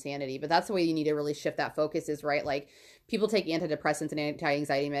maintain some sanity, but that's the way you need to really shift that focus is, right? Like, people take antidepressants and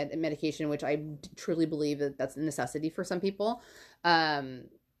anti-anxiety medication, which I truly believe that that's a necessity for some people.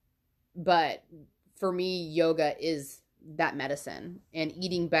 But for me, yoga is that medicine, and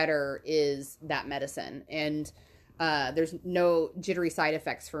eating better is that medicine. And there's no jittery side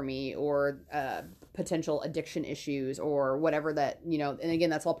effects for me or potential addiction issues or whatever that, you know, and again,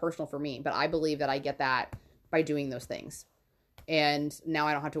 that's all personal for me, but I believe that I get that by doing those things. And now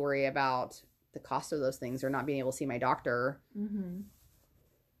I don't have to worry about the cost of those things or not being able to see my doctor. Mm-hmm.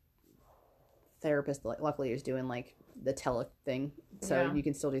 Therapist, luckily, is doing like the tele thing. So you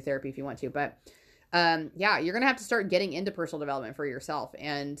can still do therapy if you want to, but yeah, you're going to have to start getting into personal development for yourself.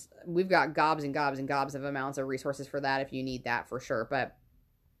 And we've got gobs and gobs and gobs of amounts of resources for that if you need that for sure. But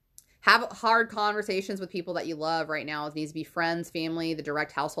have hard conversations with people that you love right now. It needs to be friends, family, the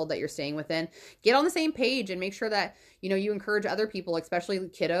direct household that you're staying within. Get on the same page and make sure that, you know, you encourage other people, especially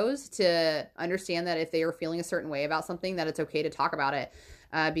kiddos, to understand that if they are feeling a certain way about something, that it's okay to talk about it.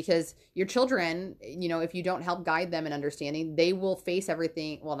 Because your children, you know, if you don't help guide them in understanding, they will face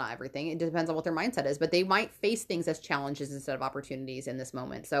everything. Well, not everything. It depends on what their mindset is, but they might face things as challenges instead of opportunities in this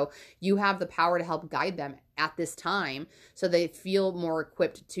moment. So you have the power to help guide them at this time so they feel more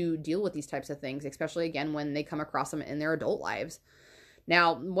equipped to deal with these types of things, especially, again, when they come across them in their adult lives.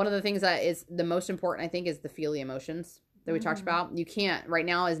 Now, one of the things that is the most important, I think, is the feel the emotions that we talked about. You can't, right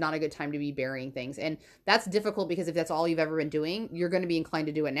now is not a good time to be burying things. And that's difficult because if that's all you've ever been doing, you're going to be inclined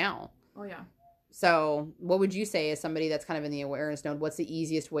to do it now. Oh, yeah. So what would you say as somebody that's kind of in the awareness node, what's the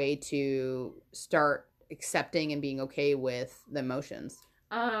easiest way to start accepting and being okay with the emotions?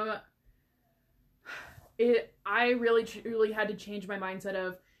 I really truly had to change my mindset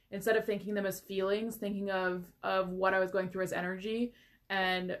of, instead of thinking them as feelings, thinking of what I was going through as energy.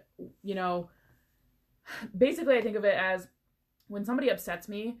 And, you know, basically I think of it as when somebody upsets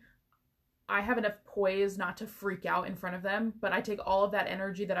me, I have enough poise not to freak out in front of them, but I take all of that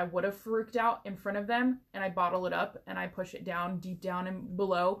energy that I would have freaked out in front of them and I bottle it up and I push it down deep down and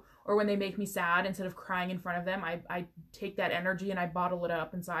below. Or when they make me sad, instead of crying in front of them, I take that energy and I bottle it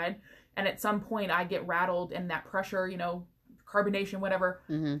up inside. And at some point I get rattled and that pressure, you know, carbonation, whatever,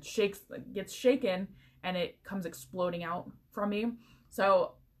 gets shaken and it comes exploding out from me.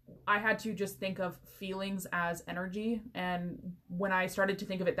 So I had to just think of feelings as energy. And when I started to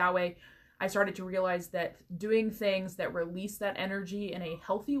think of it that way, I started to realize that doing things that release that energy in a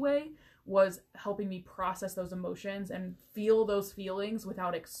healthy way was helping me process those emotions and feel those feelings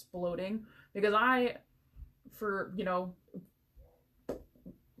without exploding. Because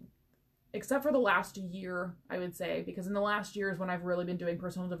except for the last year, I would say, because in the last year is when I've really been doing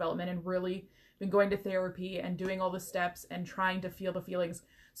personal development and really been going to therapy and doing all the steps and trying to feel the feelings.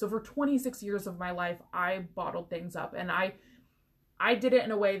 So for 26 years of my life, I bottled things up, and I did it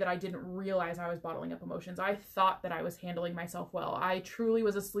in a way that I didn't realize I was bottling up emotions. I thought that I was handling myself well. I truly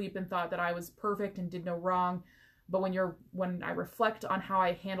was asleep and thought that I was perfect and did no wrong. But when I reflect on how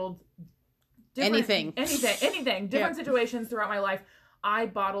I handled anything, different situations throughout my life, I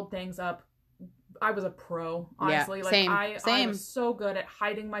bottled things up. I was a pro, honestly. Yeah, same. I was so good at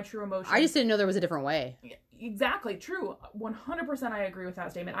hiding my true emotions. I just didn't know there was a different way. Exactly. True. 100% I agree with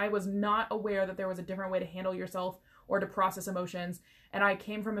that statement. I was not aware that there was a different way to handle yourself or to process emotions. And I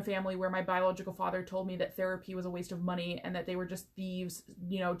came from a family where my biological father told me that therapy was a waste of money and that they were just thieves,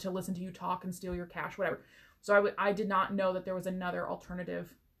 you know, to listen to you talk and steal your cash, whatever. So I did not know that there was another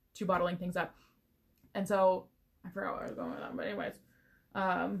alternative to bottling things up. And so I forgot where I was going with that. But anyways,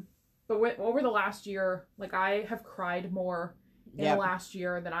 over the last year, like, I have cried more in the last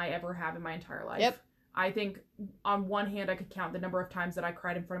year than I ever have in my entire life. Yep. I think on one hand, I could count the number of times that I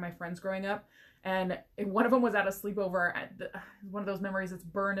cried in front of my friends growing up. And one of them was at a sleepover. One of those memories that's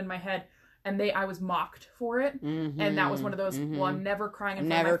burned in my head. And I was mocked for it. Mm-hmm. And that was one of those, well, I'm never crying in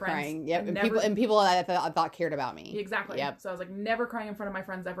front of my friends. Never crying. Yep. And people that I thought cared about me. Exactly. Yep. So I was like, never crying in front of my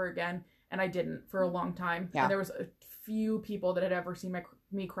friends ever again. And I didn't for a long time. Yeah. And there was a few people that had ever seen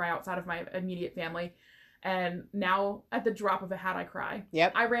me cry outside of my immediate family. And now, at the drop of a hat, I cry.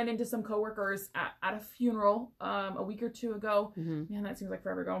 Yep. I ran into some coworkers at a funeral a week or two ago. Mm-hmm. Man, that seems like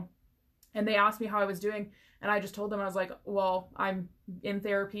forever ago. And they asked me how I was doing. And I just told them, I was like, well, I'm in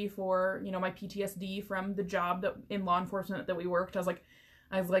therapy for, you know, my PTSD from the job that in law enforcement that we worked. I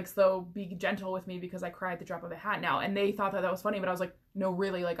was like, so be gentle with me because I cry at the drop of a hat now. And they thought that was funny, but I was like, no,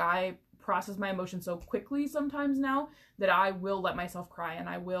 really, like, I process my emotions so quickly sometimes now that I will let myself cry and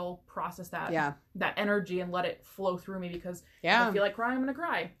I will process that energy and let it flow through me because if I feel like crying, I'm gonna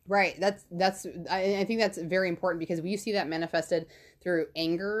cry. Right. I think that's very important because we see that manifested through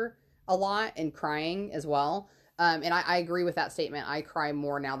anger a lot and crying as well. And I agree with that statement. I cry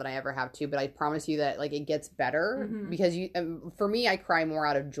more now than I ever have too, but I promise you that, like, it gets better because for me, I cry more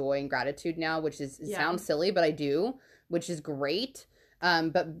out of joy and gratitude now, which sounds silly, but I do, which is great.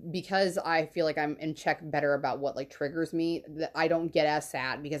 But because I feel like I'm in check better about what, like, triggers me, that I don't get as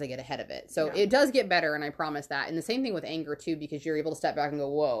sad because I get ahead of it. So it does get better, and I promise that. And the same thing with anger too, because you're able to step back and go,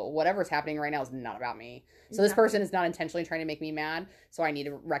 whoa, whatever's happening right now is not about me. So this person is not intentionally trying to make me mad. So I need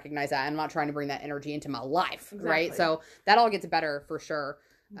to recognize that. I'm not trying to bring that energy into my life. Exactly. Right. So that all gets better for sure.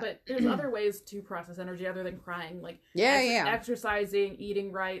 But there's other ways to process energy other than crying, like exercising,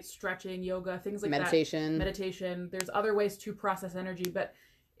 eating right, stretching, yoga, things like meditation. Meditation. There's other ways to process energy, but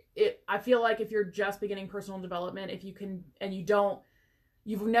I feel like if you're just beginning personal development, if you can, and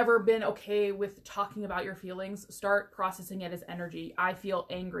you've never been okay with talking about your feelings, start processing it as energy. I feel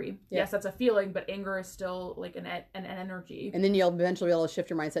angry. Yeah. Yes, that's a feeling, but anger is still like an energy. And then you'll eventually be able to shift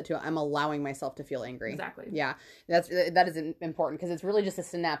your mindset to, I'm allowing myself to feel angry. Exactly. Yeah. That is important because it's really just a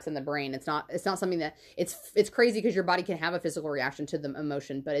synapse in the brain. It's not something that it's crazy because your body can have a physical reaction to the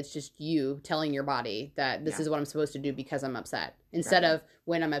emotion, but it's just you telling your body that this is what I'm supposed to do because I'm upset. Instead of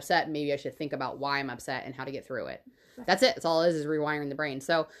when I'm upset, maybe I should think about why I'm upset and how to get through it. That's it. That's all it is rewiring the brain.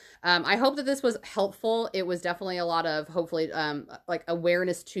 So I hope that this was helpful. It was definitely a lot of, hopefully, like,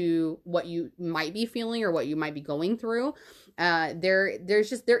 awareness to what you might be feeling or what you might be going through. There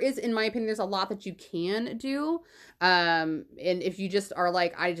is, in my opinion, there's a lot that you can do. And if you just are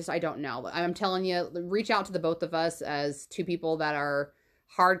like, I don't know. I'm telling you, reach out to the both of us as two people that are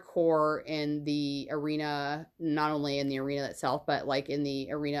hardcore in the arena, not only in the arena itself, but like in the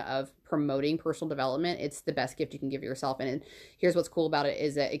arena of promoting personal development. It's the best gift you can give yourself. And here's what's cool about it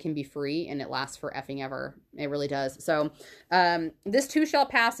is that it can be free and it lasts for effing ever. It really does. So this too shall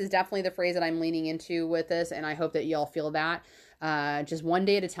pass is definitely the phrase that I'm leaning into with this. And I hope that y'all feel that. Just one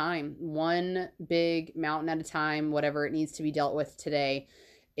day at a time, one big mountain at a time, whatever it needs to be dealt with today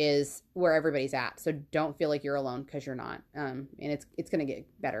is where everybody's at. So don't feel like you're alone because you're not. And it's going to get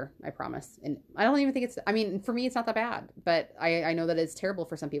better, I promise. And I don't even think for me, it's not that bad, but I know that it's terrible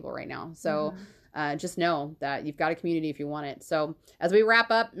for some people right now. So just know that you've got a community if you want it. So as we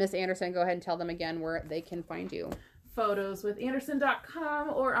wrap up, Miss Anderson, go ahead and tell them again where they can find you.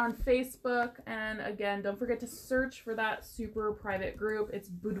 photoswithanderson.com or on Facebook. And again, don't forget to search for that super private group. It's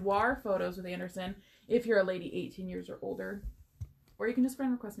Boudoir Photos with Anderson if you're a lady 18 years or older. Or you can just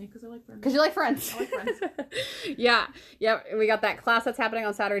friend request me because I like friends. Because you like friends. I like friends. Yeah. We got that class that's happening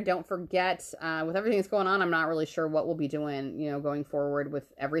on Saturday. Don't forget, with everything that's going on, I'm not really sure what we'll be doing, going forward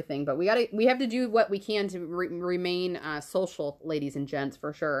with everything. But we have to do what we can to remain social, ladies and gents,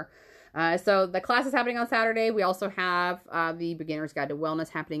 for sure. So the class is happening on Saturday. We also have the Beginner's Guide to Wellness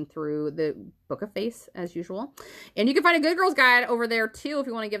happening through the Book of Face, as usual. And you can find a Good Girls Guide over there, too, if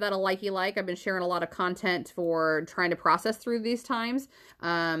you want to give that a likey like. I've been sharing a lot of content for trying to process through these times,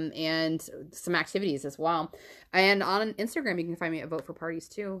 and some activities as well. And on Instagram, you can find me at Vote for Parties,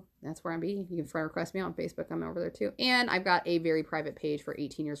 too. That's where I'm be. You can friend request me on Facebook. I'm over there, too. And I've got a very private page for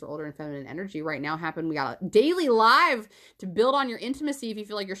 18 years or older and feminine energy right now happen. We got a daily live to build on your intimacy if you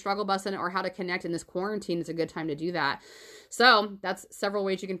feel like you're struggle busting or how to connect in this quarantine. It's a good time to do that. So that's several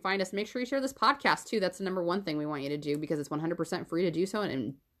ways you can find us. Make sure you share this podcast too. That's the number one thing we want you to do because it's 100% free to do so,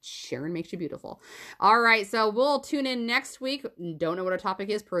 and sharing makes you beautiful. All right, so we'll tune in next week. Don't know what our topic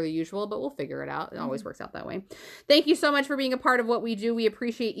is per usual, but we'll figure it out. It always works out that way. Thank you so much for being a part of what we do. We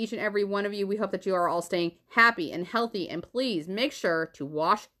appreciate each and every one of you. We hope that you are all staying happy and healthy, and please make sure to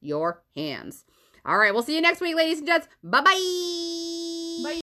wash your hands. All right, we'll see you next week, ladies and gents. Bye-bye.